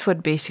 So that's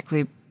what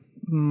basically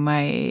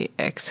my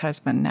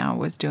ex-husband now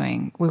was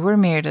doing. We were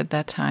married at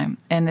that time,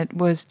 and it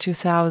was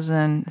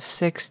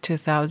 2006,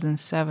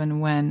 2007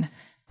 when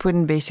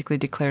Putin basically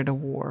declared a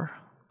war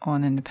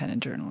on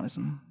independent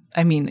journalism.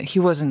 I mean,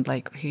 he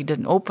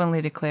didn't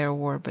openly declare a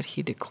war, but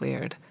he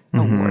declared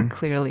a war,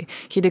 clearly.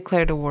 He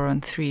declared a war on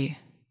three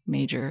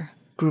major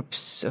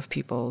groups of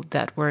people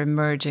that were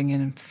emerging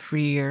in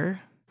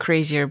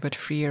crazier but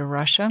freer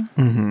Russia.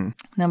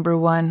 Number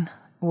one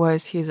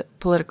was his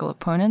political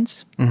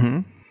opponents.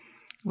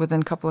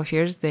 Within a couple of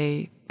years,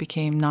 they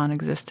became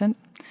non-existent.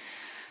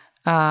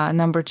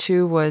 Number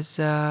two was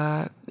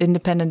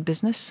independent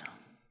business.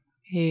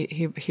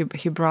 He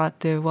brought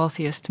the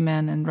wealthiest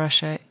men in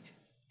Russia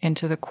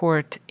into the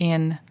court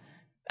in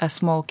a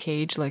small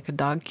cage, like a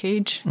dog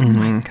cage,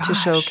 to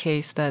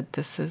showcase that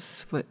this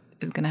is what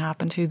is going to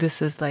happen to you.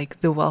 This is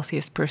like the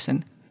wealthiest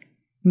person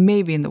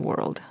maybe in the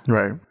world.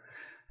 Right.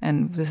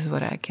 And this is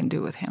what I can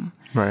do with him.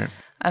 Right.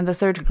 And the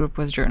third group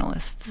was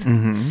journalists.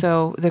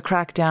 So the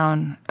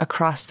crackdown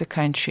across the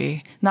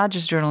country, not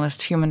just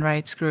journalists, human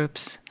rights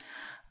groups,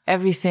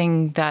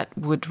 everything that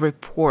would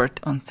report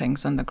on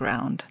things on the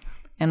ground.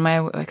 And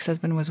my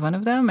ex-husband was one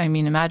of them. I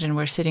mean, imagine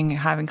we're sitting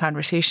having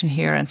conversation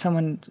here and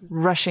someone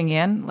rushing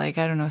in, like,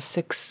 I don't know,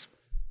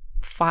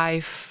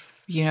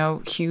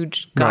 6'5",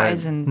 huge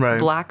guys in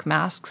black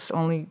masks.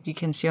 You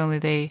can see only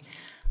the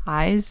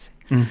eyes.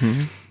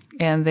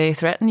 And they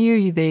threaten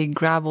you. They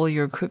grab all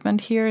your equipment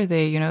here.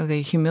 They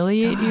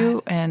humiliate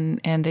you, and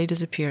they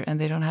disappear.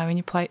 And they don't have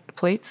any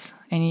plates,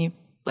 any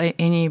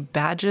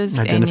badges,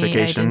 any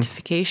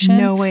identification.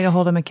 No way to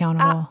hold them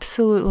accountable.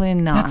 Absolutely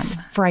none. That's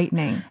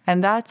frightening.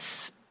 And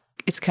it's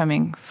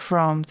coming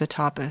from the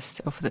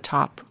toppest of the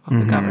top of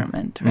the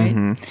government,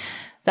 right?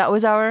 That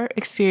was our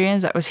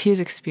experience. That was his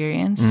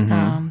experience.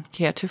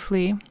 He had to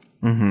flee,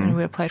 and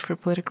we applied for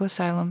political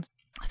asylum.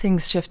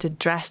 Things shifted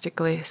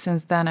drastically.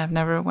 Since then, I've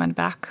never went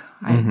back.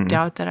 I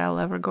doubt that I'll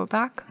ever go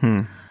back.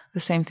 The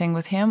same thing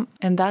with him.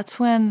 And that's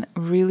when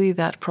really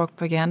that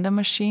propaganda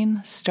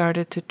machine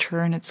started to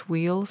turn its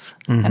wheels.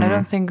 And I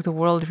don't think the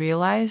world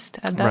realized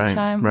at that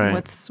time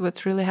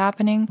what's really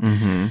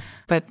happening.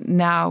 But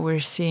now we're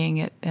seeing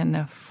it in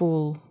a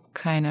full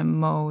kind of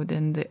mode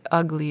in the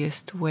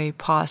ugliest way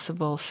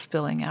possible,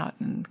 spilling out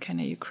in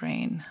kind of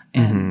Ukraine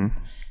and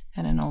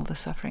in all the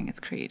suffering it's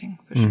creating,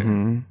 for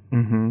sure.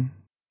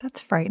 That's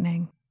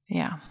frightening.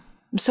 Yeah.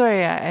 I'm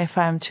sorry if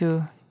I'm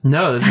too...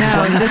 No, this is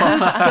this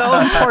is so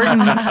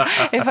important.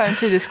 If I'm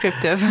too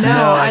descriptive.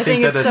 No, I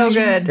think it's so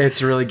good.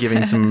 It's really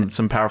giving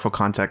some powerful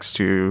context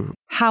to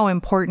how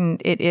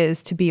important it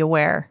is to be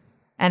aware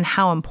and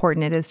how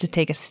important it is to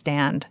take a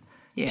stand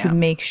to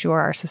make sure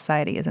our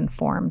society is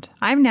informed.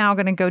 I'm now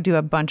going to go do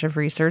a bunch of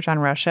research on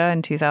Russia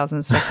in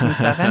 2006 and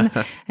 7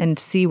 and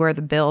see where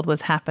the build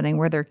was happening,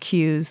 where there are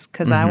cues,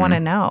 because I want to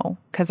know.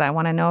 Because I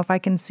want to know if I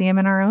can see them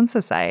in our own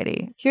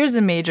society. Here's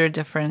a major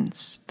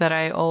difference that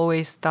I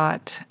always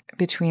thought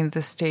between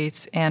the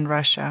States and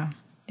Russia.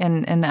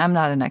 And I'm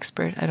not an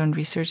expert. I don't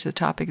research the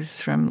topic. This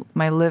is from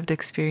my lived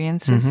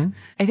experiences.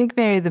 I think,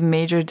 Mary, the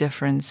major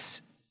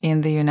difference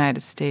in the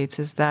United States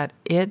is that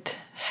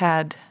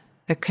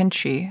the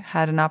country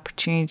had an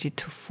opportunity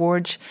to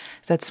forge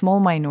that small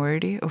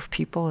minority of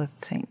people that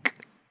think.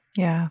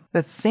 Yeah.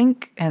 That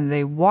think and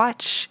they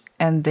watch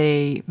and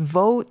they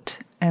vote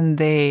and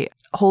they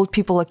hold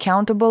people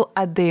accountable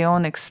at their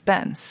own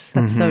expense.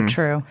 That's so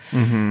true.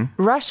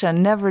 Russia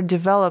never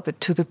developed it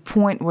to the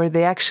point where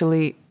they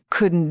actually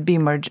couldn't be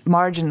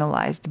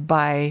marginalized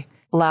by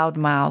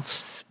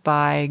loudmouths,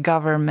 by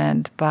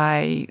government,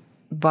 by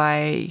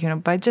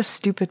just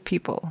stupid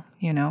people,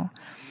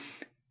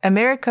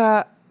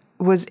 America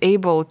was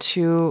able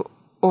to,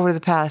 over the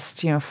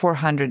past,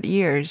 400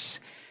 years,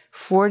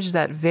 forge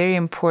that very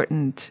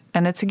important,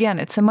 and it's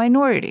a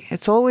minority.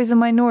 It's always a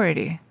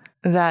minority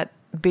that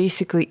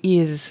basically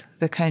is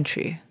the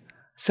country.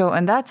 So,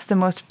 and that's the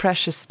most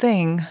precious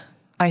thing,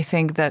 I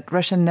think, that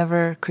Russia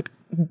never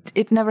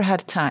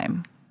had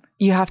time.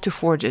 You have to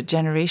forge it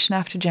generation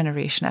after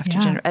generation after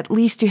generation. At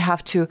least you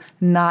have to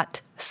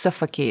not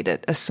suffocate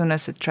it as soon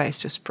as it tries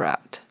to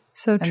sprout.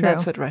 So true. And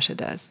that's what Russia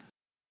does.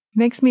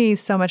 Makes me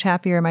so much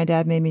happier. My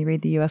dad made me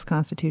read the U.S.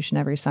 Constitution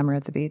every summer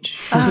at the beach.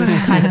 He was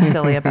kind of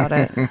silly about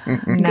it.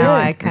 Now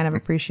I kind of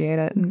appreciate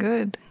it.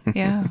 Good.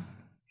 Yeah.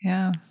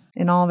 Yeah.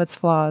 In all of its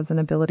flaws and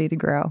ability to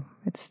grow,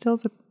 it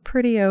still's a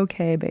pretty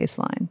okay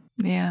baseline.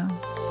 Yeah.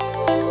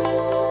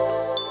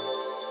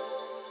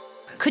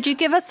 Could you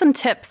give us some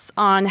tips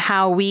on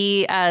how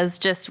we as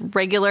just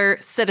regular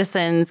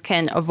citizens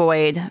can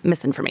avoid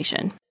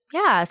misinformation?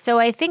 Yeah. So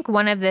I think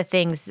one of the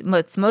things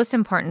that's most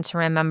important to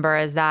remember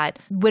is that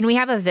when we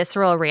have a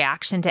visceral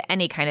reaction to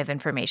any kind of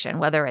information,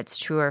 whether it's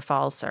true or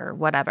false or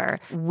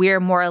whatever, we're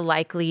more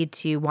likely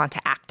to want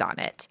to act on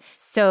it.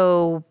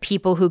 So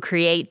people who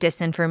create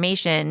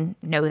disinformation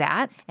know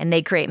that, and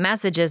they create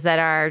messages that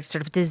are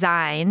sort of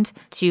designed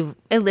to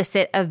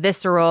elicit a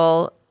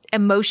visceral,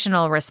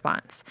 emotional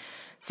response.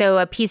 So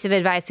a piece of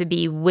advice would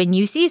be when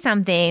you see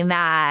something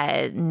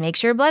that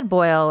makes your blood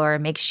boil or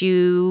makes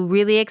you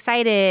really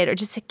excited or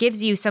just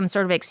gives you some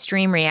sort of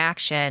extreme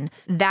reaction,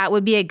 that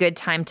would be a good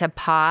time to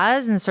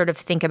pause and sort of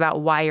think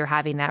about why you're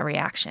having that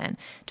reaction.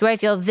 Do I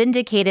feel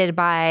vindicated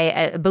by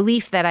a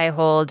belief that I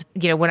hold,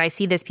 when I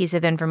see this piece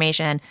of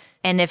information?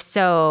 And if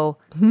so,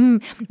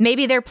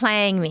 maybe they're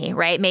playing me,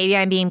 right? Maybe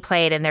I'm being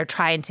played and they're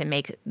trying to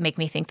make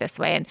me think this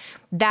way. And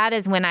that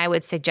is when I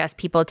would suggest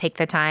people take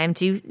the time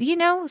to,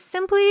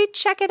 simply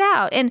check it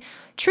out. And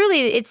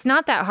truly, it's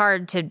not that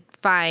hard to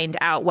find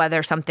out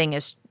whether something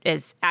is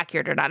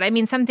accurate or not. I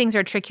mean, some things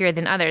are trickier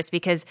than others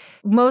because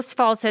most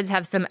falsehoods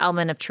have some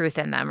element of truth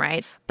in them,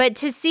 right? But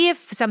to see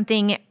if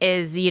something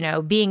is,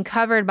 being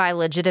covered by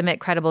legitimate,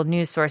 credible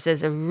news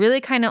sources, I really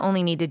kind of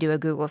only need to do a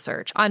Google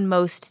search on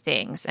most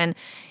things. And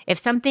if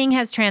something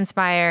has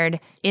transpired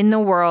in the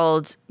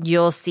world,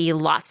 you'll see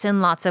lots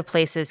and lots of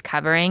places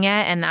covering it.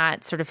 And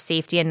that sort of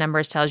safety in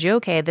numbers tells you,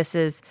 okay, this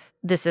is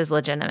this is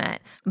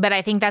legitimate. But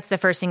I think that's the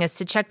first thing, is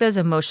to check those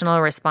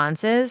emotional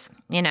responses.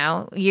 You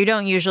know, you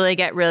don't usually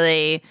get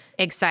really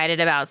excited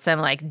about some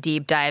like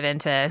deep dive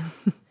into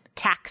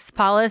tax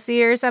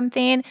policy or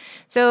something.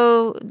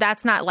 So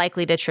that's not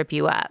likely to trip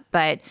you up,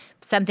 but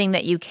something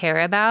that you care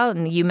about.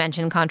 And you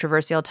mentioned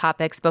controversial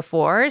topics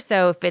before.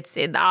 So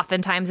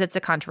oftentimes it's a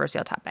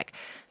controversial topic.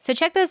 So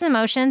check those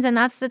emotions. And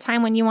that's the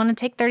time when you want to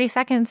take 30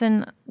 seconds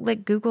and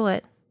like Google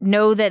it.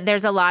 Know that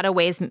there's a lot of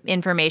ways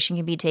information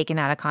can be taken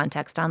out of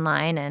context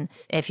online. And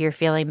if you're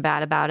feeling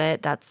bad about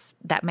it,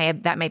 that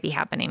may be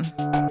happening.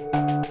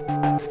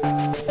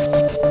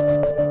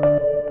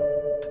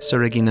 So,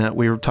 Regina,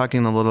 we were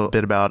talking a little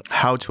bit about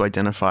how to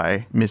identify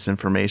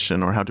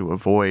misinformation or how to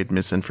avoid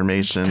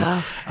misinformation. It's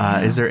tough.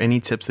 Is there any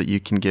tips that you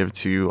can give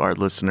to our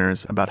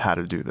listeners about how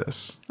to do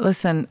this?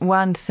 Listen,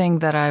 one thing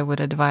that I would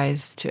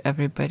advise to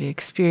everybody,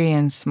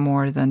 experience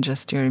more than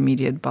just your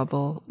immediate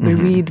bubble.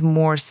 Read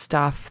more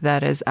stuff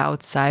that is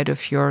outside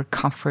of your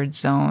comfort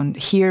zone.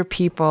 Hear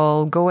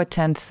people, go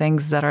attend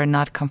things that are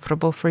not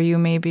comfortable for you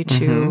maybe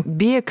to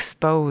be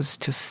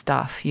exposed to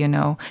stuff, you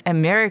know.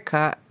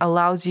 America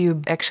allows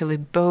you actually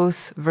both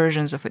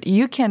versions of it.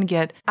 You can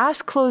get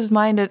as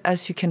closed-minded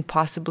as you can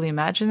possibly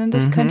imagine in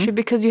this country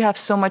because you have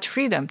so much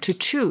freedom to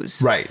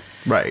choose. Right.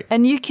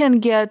 And you can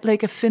get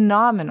like a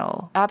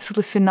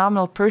absolutely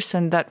phenomenal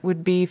person that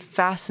would be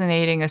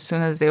fascinating as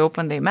soon as they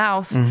open their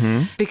mouth.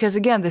 Because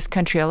again, this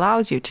country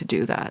allows you to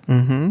do that.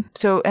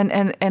 So,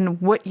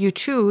 and what you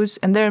choose,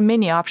 and there are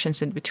many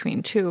options in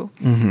between too.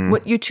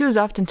 What you choose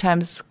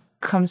oftentimes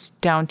comes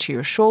down to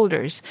your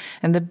shoulders.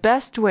 And the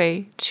best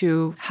way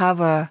to have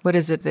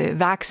the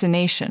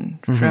vaccination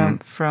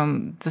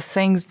from the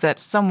things that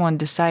someone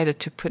decided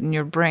to put in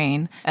your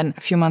brain. And a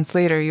few months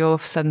later, you all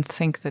of a sudden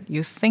think that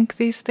you think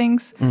these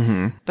things,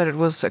 but it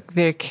was a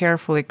very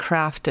carefully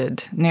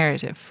crafted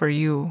narrative for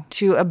you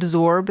to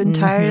absorb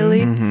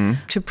entirely.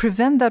 To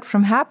prevent that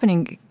from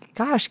happening,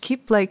 gosh,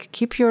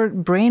 keep your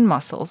brain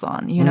muscles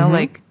on, you know,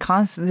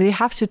 they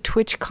have to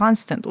twitch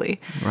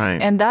constantly.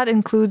 Right. And that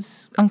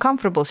includes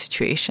uncomfortable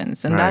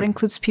situations. And that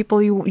includes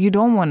people you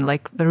don't want,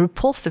 like the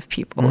repulsive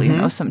people, you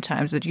know,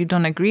 sometimes that you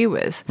don't agree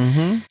with.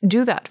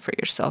 Do that for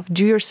yourself.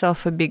 Do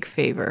yourself a big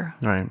favor.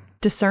 Right.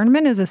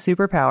 Discernment is a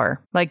superpower,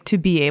 like to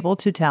be able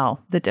to tell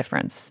the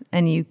difference.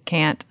 And you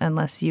can't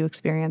unless you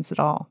experience it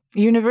all.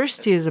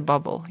 University is a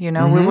bubble, you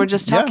know. We were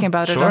just talking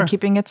about it on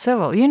Keeping It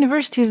Civil.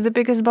 University is the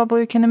biggest bubble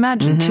you can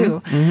imagine,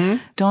 too.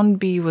 Don't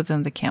be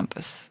within the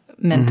campus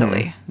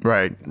mentally.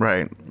 Right.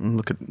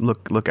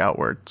 Look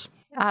outwards.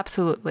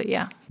 Absolutely,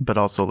 yeah. But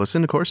also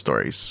listen to course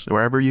stories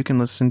wherever you can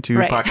listen to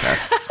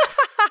podcasts.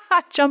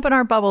 Jump in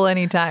our bubble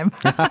anytime.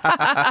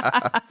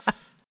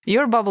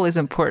 Your bubble is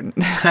important,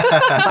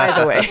 by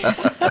the way.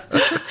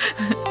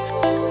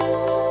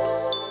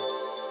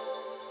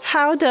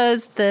 How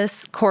does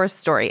this course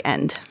story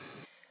end?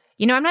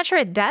 You know, I'm not sure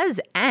it does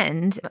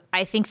end.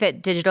 I think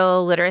that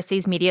digital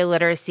literacies, media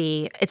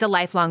literacy, it's a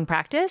lifelong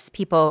practice.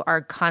 People are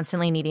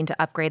constantly needing to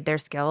upgrade their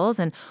skills.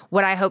 And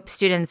what I hope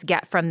students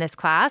get from this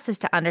class is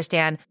to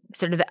understand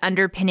sort of the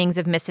underpinnings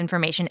of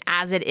misinformation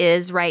as it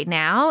is right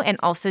now, and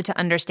also to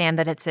understand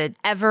that it's an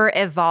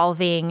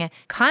ever-evolving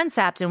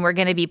concept, and we're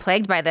going to be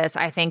plagued by this,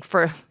 I think,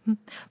 for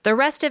the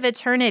rest of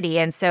eternity.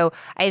 And so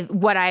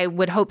what I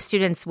would hope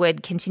students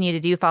would continue to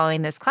do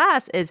following this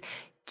class is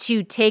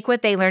to take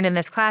what they learned in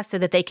this class so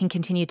that they can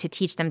continue to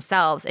teach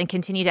themselves and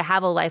continue to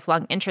have a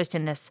lifelong interest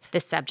in this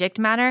subject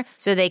matter,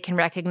 so they can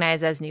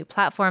recognize as new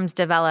platforms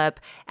develop,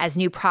 as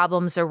new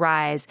problems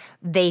arise,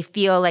 they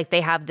feel like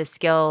they have the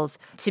skills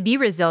to be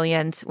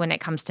resilient when it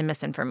comes to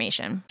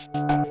misinformation.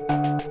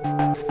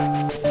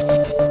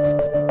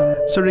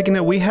 So,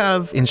 Regina, we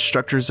have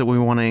instructors that we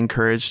want to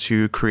encourage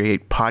to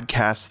create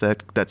podcasts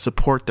that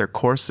support their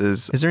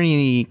courses. Is there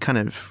any kind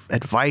of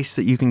advice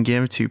that you can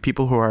give to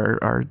people who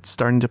are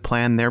starting to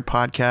plan their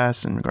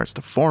podcasts in regards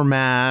to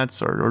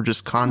formats or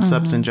just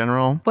concepts in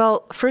general?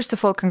 Well, first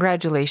of all,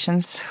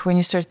 congratulations. When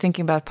you start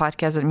thinking about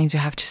podcasts, that means you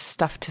have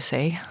stuff to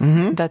say.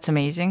 That's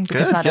amazing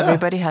because not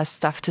everybody has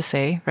stuff to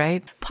say,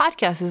 right?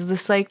 Podcast is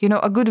this like, you know,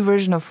 a good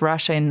version of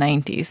Russia in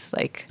 90s,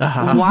 like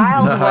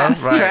Wild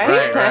West,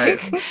 right?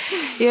 Like,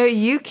 you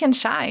know, you can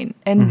shine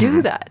and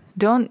do that.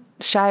 Don't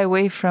shy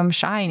away from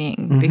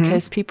shining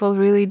because people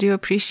really do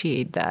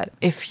appreciate that.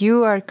 If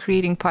you are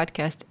creating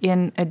podcasts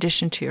in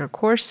addition to your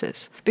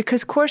courses,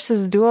 because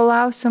courses do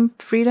allow some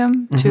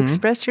freedom to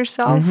express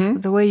yourself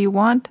the way you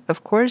want,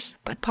 of course,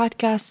 but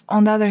podcasts,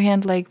 on the other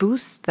hand, like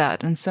boosts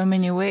that in so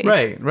many ways.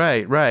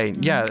 Right.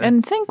 Yeah.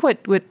 And think what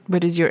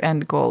is your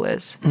end goal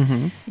is.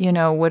 You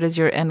know, what is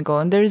your end goal?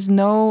 And there's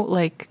no,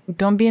 like,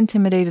 don't be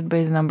intimidated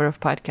by the number of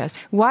podcasts.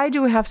 Why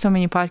do we have so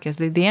many podcasts?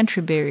 The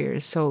entry barrier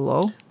is so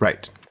low.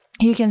 Right.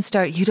 You can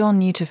start. You don't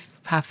need to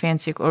have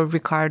Fancy or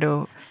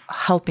Ricardo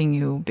helping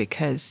you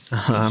because...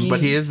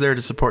 but he is there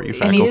to support you,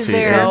 faculty. And he's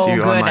so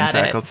you good online at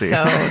faculty. it.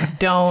 So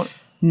don't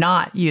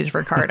not use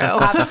Ricardo.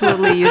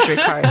 Absolutely use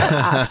Ricardo.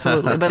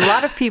 Absolutely. But a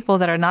lot of people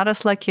that are not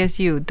as lucky as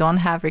you don't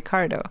have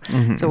Ricardo.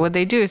 So what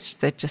they do is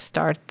they just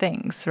start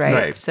things,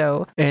 right?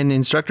 So, and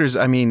instructors,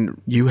 I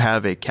mean, you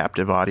have a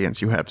captive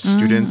audience. You have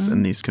students,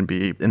 and these can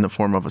be in the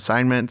form of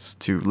assignments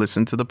to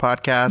listen to the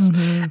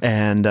podcast.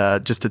 And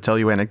just to tell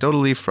you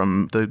anecdotally,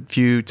 from the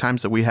few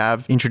times that we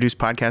have introduced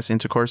podcasts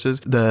into courses,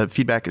 the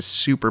feedback is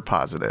super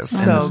positive. So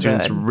and the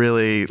students good.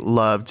 really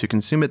love to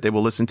consume it. They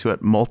will listen to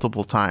it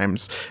multiple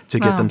times to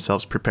get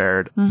themselves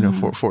prepared,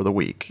 for the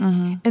week.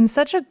 And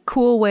such a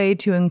cool way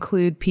to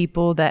include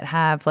people that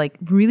have like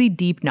really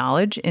deep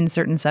knowledge in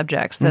certain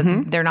subjects,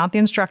 that they're not the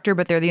instructor,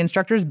 but they're the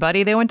instructor's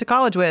buddy they went to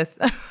college with.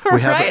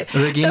 We have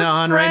Regina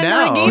on right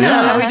now. Regina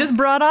that we just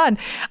brought on.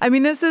 I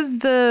mean, this is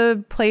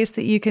the place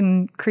that you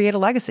can create a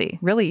legacy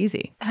really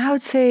easy. and I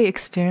would say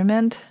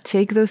experiment,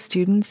 take those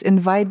students,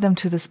 invite them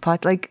to the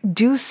spot, like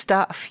do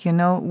stuff,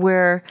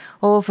 where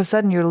all of a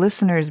sudden your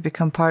listeners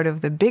become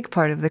big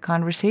part of the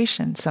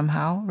conversation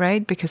somehow,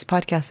 right? Because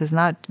podcast is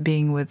not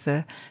being with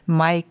the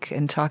mic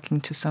and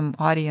talking to some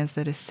audience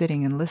that is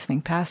sitting and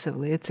listening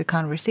passively. It's a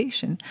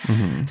conversation.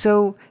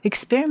 So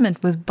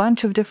experiment with a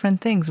bunch of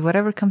different things,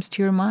 whatever comes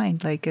to your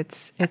mind. Like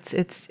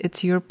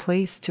it's your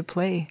place to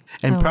play.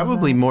 And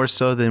probably more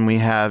so than we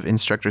have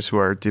instructors who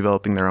are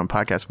developing their own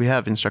podcasts, we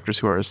have instructors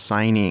who are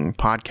assigning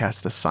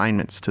podcast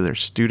assignments to their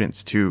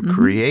students to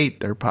create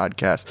their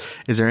podcast.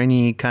 Is there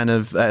any kind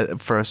of,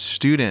 for a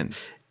student,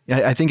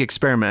 I think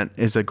experiment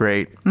is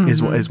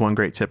is one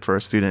great tip for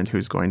a student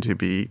who's going to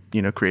be,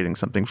 creating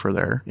something for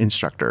their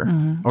instructor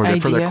or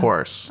for their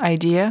course.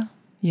 Idea.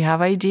 You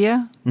have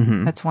idea?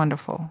 That's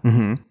wonderful.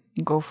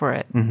 Go for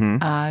it.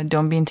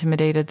 Don't be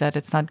intimidated that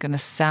it's not going to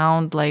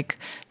sound like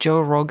Joe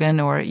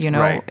Rogan or,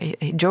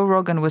 Joe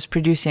Rogan was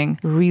producing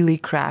really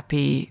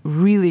crappy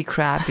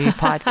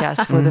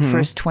podcasts for the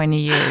first 20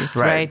 years,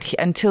 right?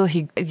 Until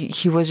he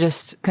was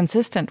just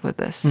consistent with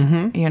this,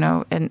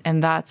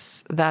 and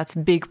that's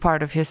big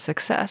part of his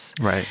success.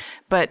 Right.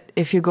 But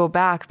if you go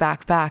back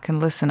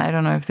and listen, I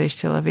don't know if they're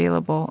still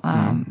available.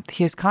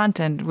 His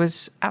content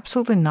was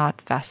absolutely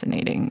not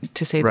fascinating,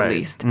 to say the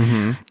least.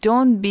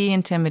 Don't be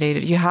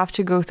intimidated. You have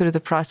to go through the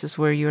process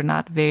where you're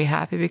not very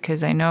happy,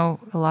 because I know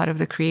a lot of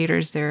the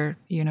creators, they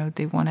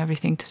want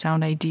everything to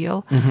sound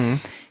ideal.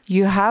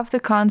 You have the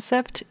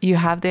concept, you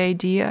have the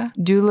idea,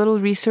 do a little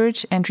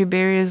research, entry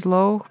barrier is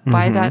low,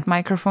 buy that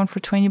microphone for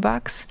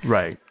 $20.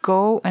 Right.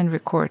 Go and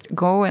record.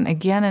 Go and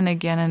again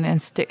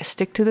and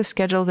stick to the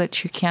schedule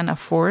that you can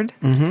afford.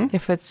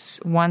 If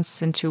it's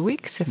once in 2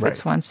 weeks, if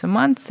it's once a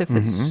month, if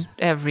it's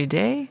every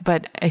day.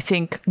 But I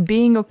think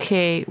being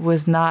okay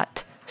was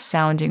not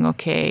sounding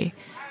okay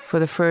for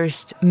the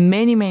first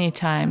many, many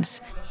times.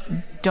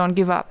 Don't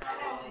give up.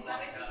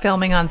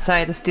 Filming on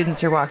site, the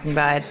students are walking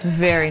by. It's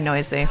very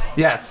noisy.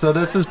 Yeah, so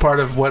this is part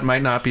of what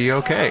might not be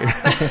okay.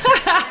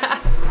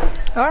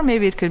 Or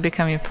maybe it could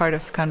become a part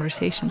of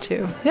conversation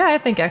too. Yeah, I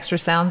think extra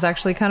sound's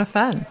actually kind of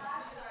fun.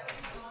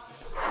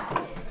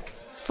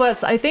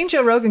 Plus, I think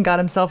Joe Rogan got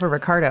himself a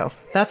Ricardo.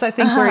 That's, I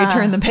think, where he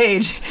turned the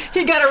page.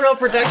 He got a real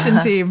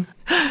production team.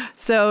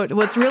 So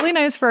what's really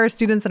nice for our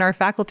students and our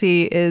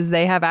faculty is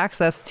they have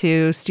access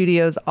to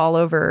studios all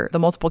over the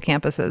multiple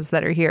campuses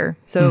that are here.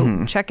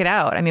 So check it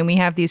out. I mean, we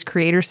have these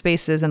creator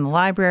spaces in the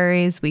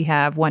libraries. We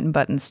have One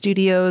Button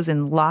Studios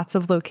in lots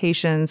of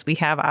locations. We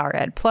have our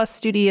Ed Plus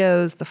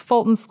studios. The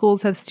Fulton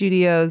schools have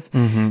studios.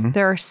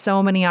 There are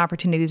so many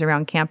opportunities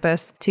around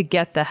campus to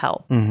get the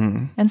help.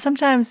 And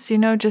sometimes,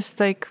 just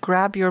like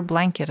grab your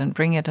blanket and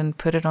bring it and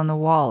put it on the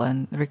wall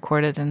and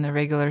record it in a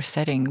regular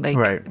setting. Like,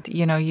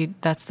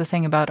 that's the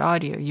thing about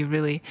audio. You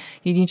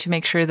need to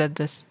make sure that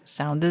this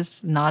sound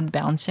is not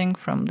bouncing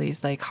from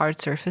these like hard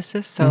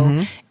surfaces.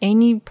 So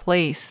any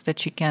place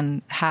that you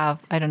can have,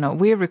 I don't know,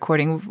 we're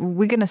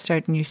going to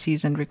start a new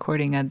season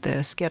recording at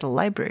the Seattle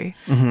Library.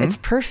 It's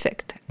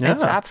perfect. Yeah.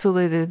 It's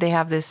absolutely, they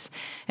have this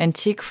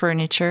antique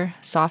furniture,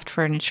 soft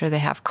furniture. They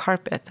have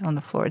carpet on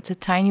the floor. It's a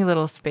tiny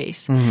little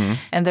space.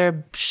 And there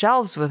are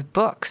shelves with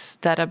books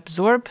that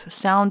absorb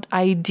sound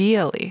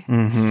ideally.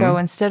 So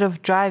instead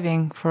of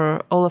driving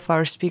for all of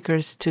our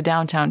speakers to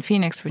downtown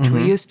Phoenix, which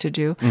we used to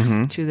do,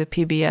 to the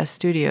PBS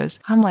studios,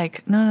 I'm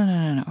like,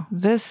 no.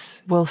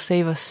 This will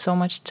save us so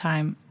much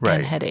time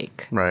and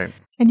headache. Right.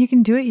 And you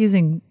can do it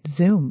using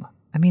Zoom.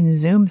 I mean,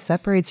 Zoom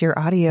separates your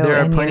audio. There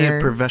are plenty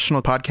of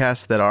professional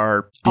podcasts that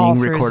are being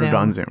recorded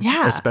on Zoom,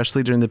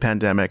 especially during the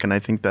pandemic. And I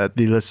think that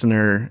the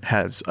listener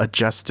has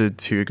adjusted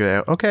to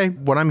go, okay,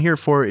 what I'm here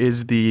for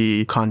is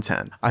the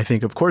content. I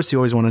think, of course, you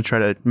always want to try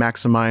to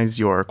maximize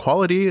your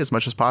quality as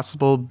much as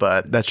possible,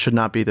 but that should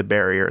not be the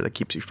barrier that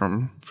keeps you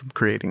from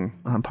creating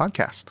a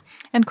podcast.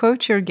 And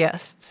quote your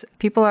guests.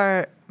 People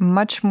are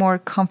much more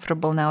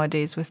comfortable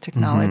nowadays with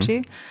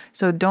technology.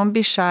 So don't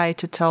be shy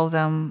to tell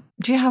them,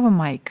 do you have a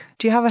mic?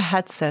 Do you have a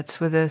headsets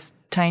with this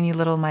tiny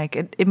little mic?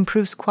 It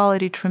improves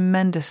quality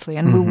tremendously.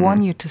 And we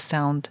want you to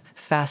sound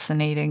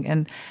fascinating.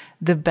 And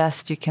the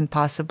best you can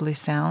possibly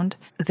sound.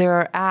 There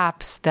are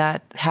apps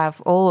that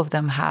all of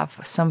them have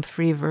some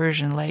free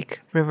version, like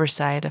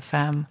Riverside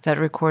FM, that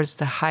records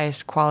the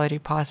highest quality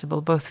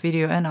possible, both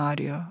video and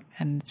audio.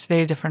 And it's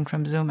very different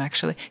from Zoom,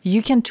 actually.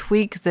 You can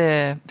tweak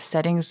the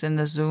settings in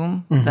the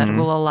Zoom that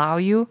will allow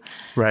you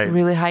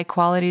really high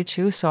quality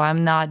too. So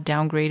I'm not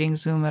downgrading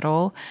Zoom at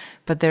all.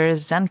 But there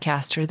is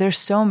Zencaster. There's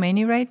so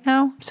many right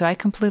now. So I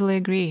completely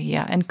agree.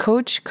 Yeah. And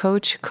coach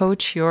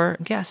your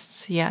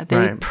guests. Yeah.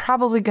 They're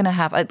probably going to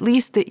have at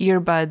least the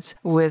earbuds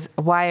with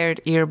wired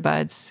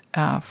earbuds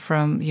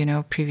from,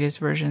 previous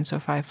versions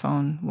of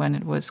iPhone when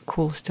it was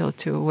cool still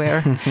to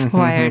wear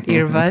wired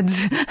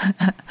earbuds.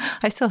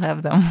 I still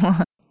have them.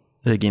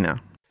 Regina,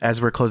 as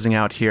we're closing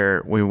out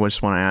here, we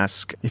just want to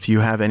ask if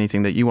you have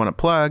anything that you want to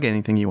plug,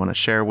 anything you want to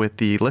share with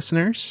the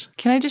listeners.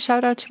 Can I just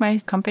shout out to my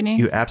company?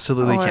 You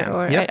absolutely can.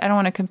 Or I don't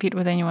want to compete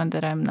with anyone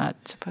that I'm not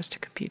supposed to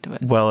compete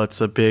with. Well, it's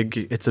a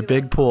big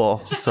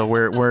pool, so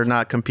we're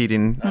not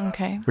competing.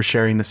 Okay. We're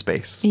sharing the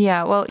space.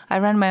 Yeah, well, I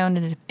run my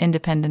own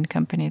independent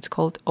company. It's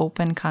called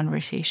Open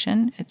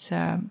Conversation. It's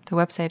the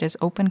website is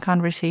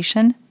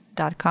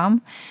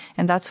openconversation.com,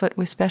 and that's what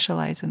we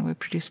specialize in. We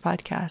produce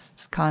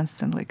podcasts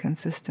constantly,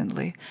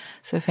 consistently.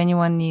 So if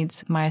anyone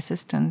needs my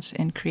assistance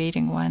in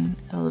creating one,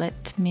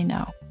 let me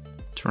know.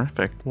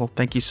 Terrific. Well,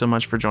 thank you so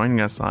much for joining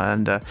us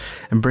and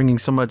bringing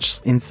so much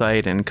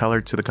insight and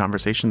color to the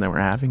conversation that we're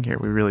having here.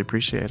 We really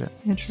appreciate it.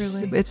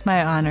 It's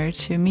my honor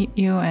to meet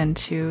you and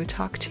to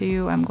talk to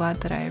you. I'm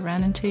glad that I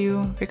ran into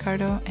you,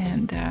 Ricardo,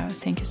 and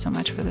thank you so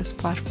much for this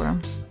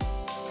platform.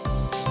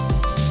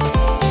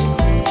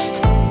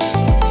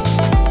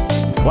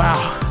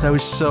 Wow, that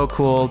was so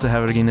cool to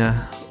have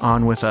Regina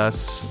on with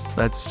us.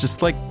 That's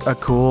just like a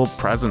cool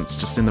presence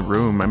just in the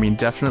room. I mean,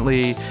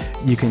 definitely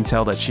you can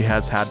tell that she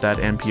has had that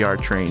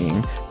NPR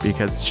training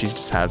because she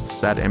just has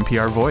that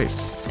NPR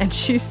voice. And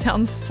she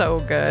sounds so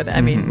good. I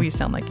mean, we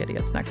sound like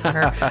idiots next to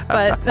her,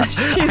 but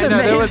she's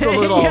amazing. It was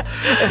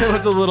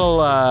a little,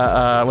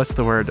 what's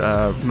the word?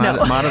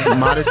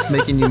 Modest,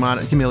 making you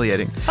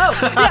humiliating. Oh,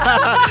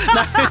 yeah.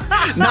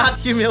 not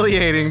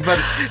humiliating, but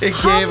it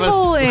gave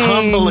us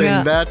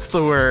humbling. That's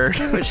the word.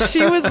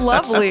 She was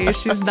lovely.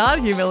 She's not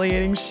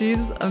humiliating.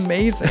 She's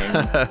amazing.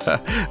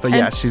 But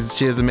yeah,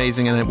 she is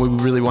amazing, and we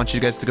really want you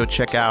guys to go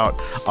check out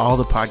all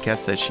the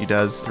podcasts that she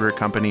does through her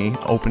company,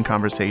 Open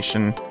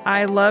Conversation.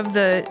 I love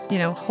the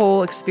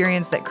whole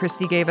experience that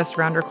Kristy gave us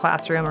around her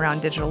classroom,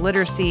 around digital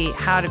literacy,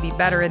 how to be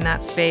better in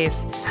that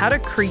space, how to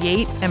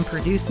create and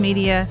produce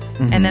media,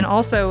 and then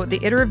also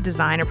the iterative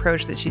design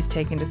approach that she's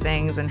taking to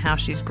things and how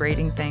she's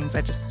grading things.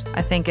 I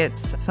think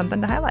it's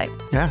something to highlight.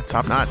 Yeah,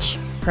 top notch.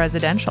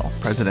 Presidential.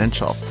 Well,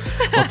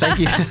 thank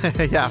you.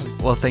 Yeah.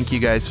 Well, thank you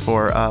guys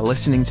for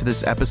listening to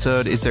this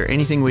episode. Is there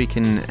anything we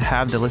can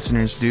have the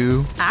listeners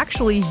do?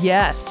 Actually,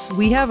 yes.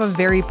 We have a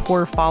very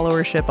poor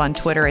followership on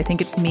Twitter. I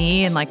think it's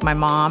me and like my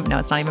mom. No,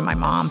 it's not even my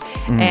mom.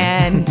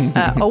 And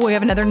we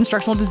have another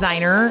instructional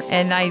designer,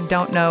 and I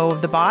don't know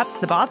the bots.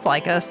 The bots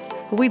like us.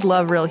 But we'd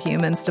love real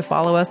humans to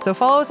follow us. So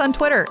follow us on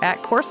Twitter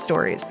at Course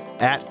Stories.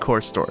 At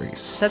Course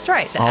Stories. That's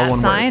right. The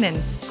 @ sign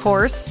and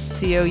Course,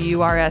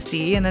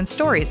 COURSE, and then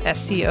Stories,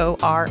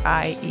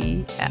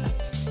 STORIES.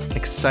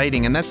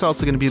 Exciting. And that's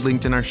also going to be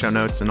linked in our show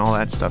notes and all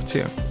that stuff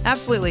too.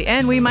 Absolutely.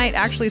 And we might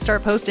actually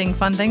start posting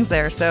fun things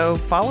there. So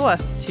follow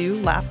us to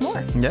laugh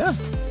more. Yeah.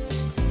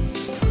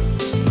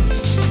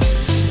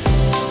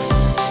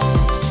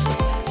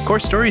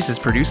 Course Stories is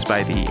produced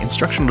by the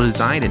Instructional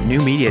Design and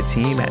New Media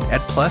team at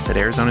EdPlus at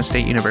Arizona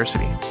State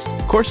University.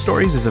 Course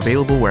Stories is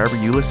available wherever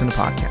you listen to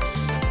podcasts.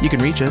 You can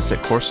reach us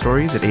at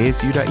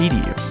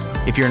coursestories@asu.edu.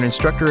 If you're an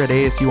instructor at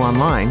ASU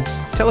Online,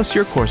 tell us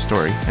your course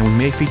story and we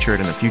may feature it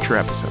in a future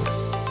episode.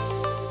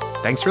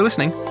 Thanks for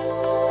listening.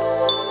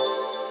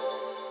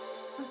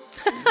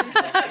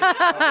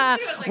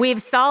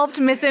 We've solved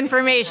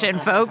misinformation,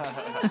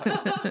 folks.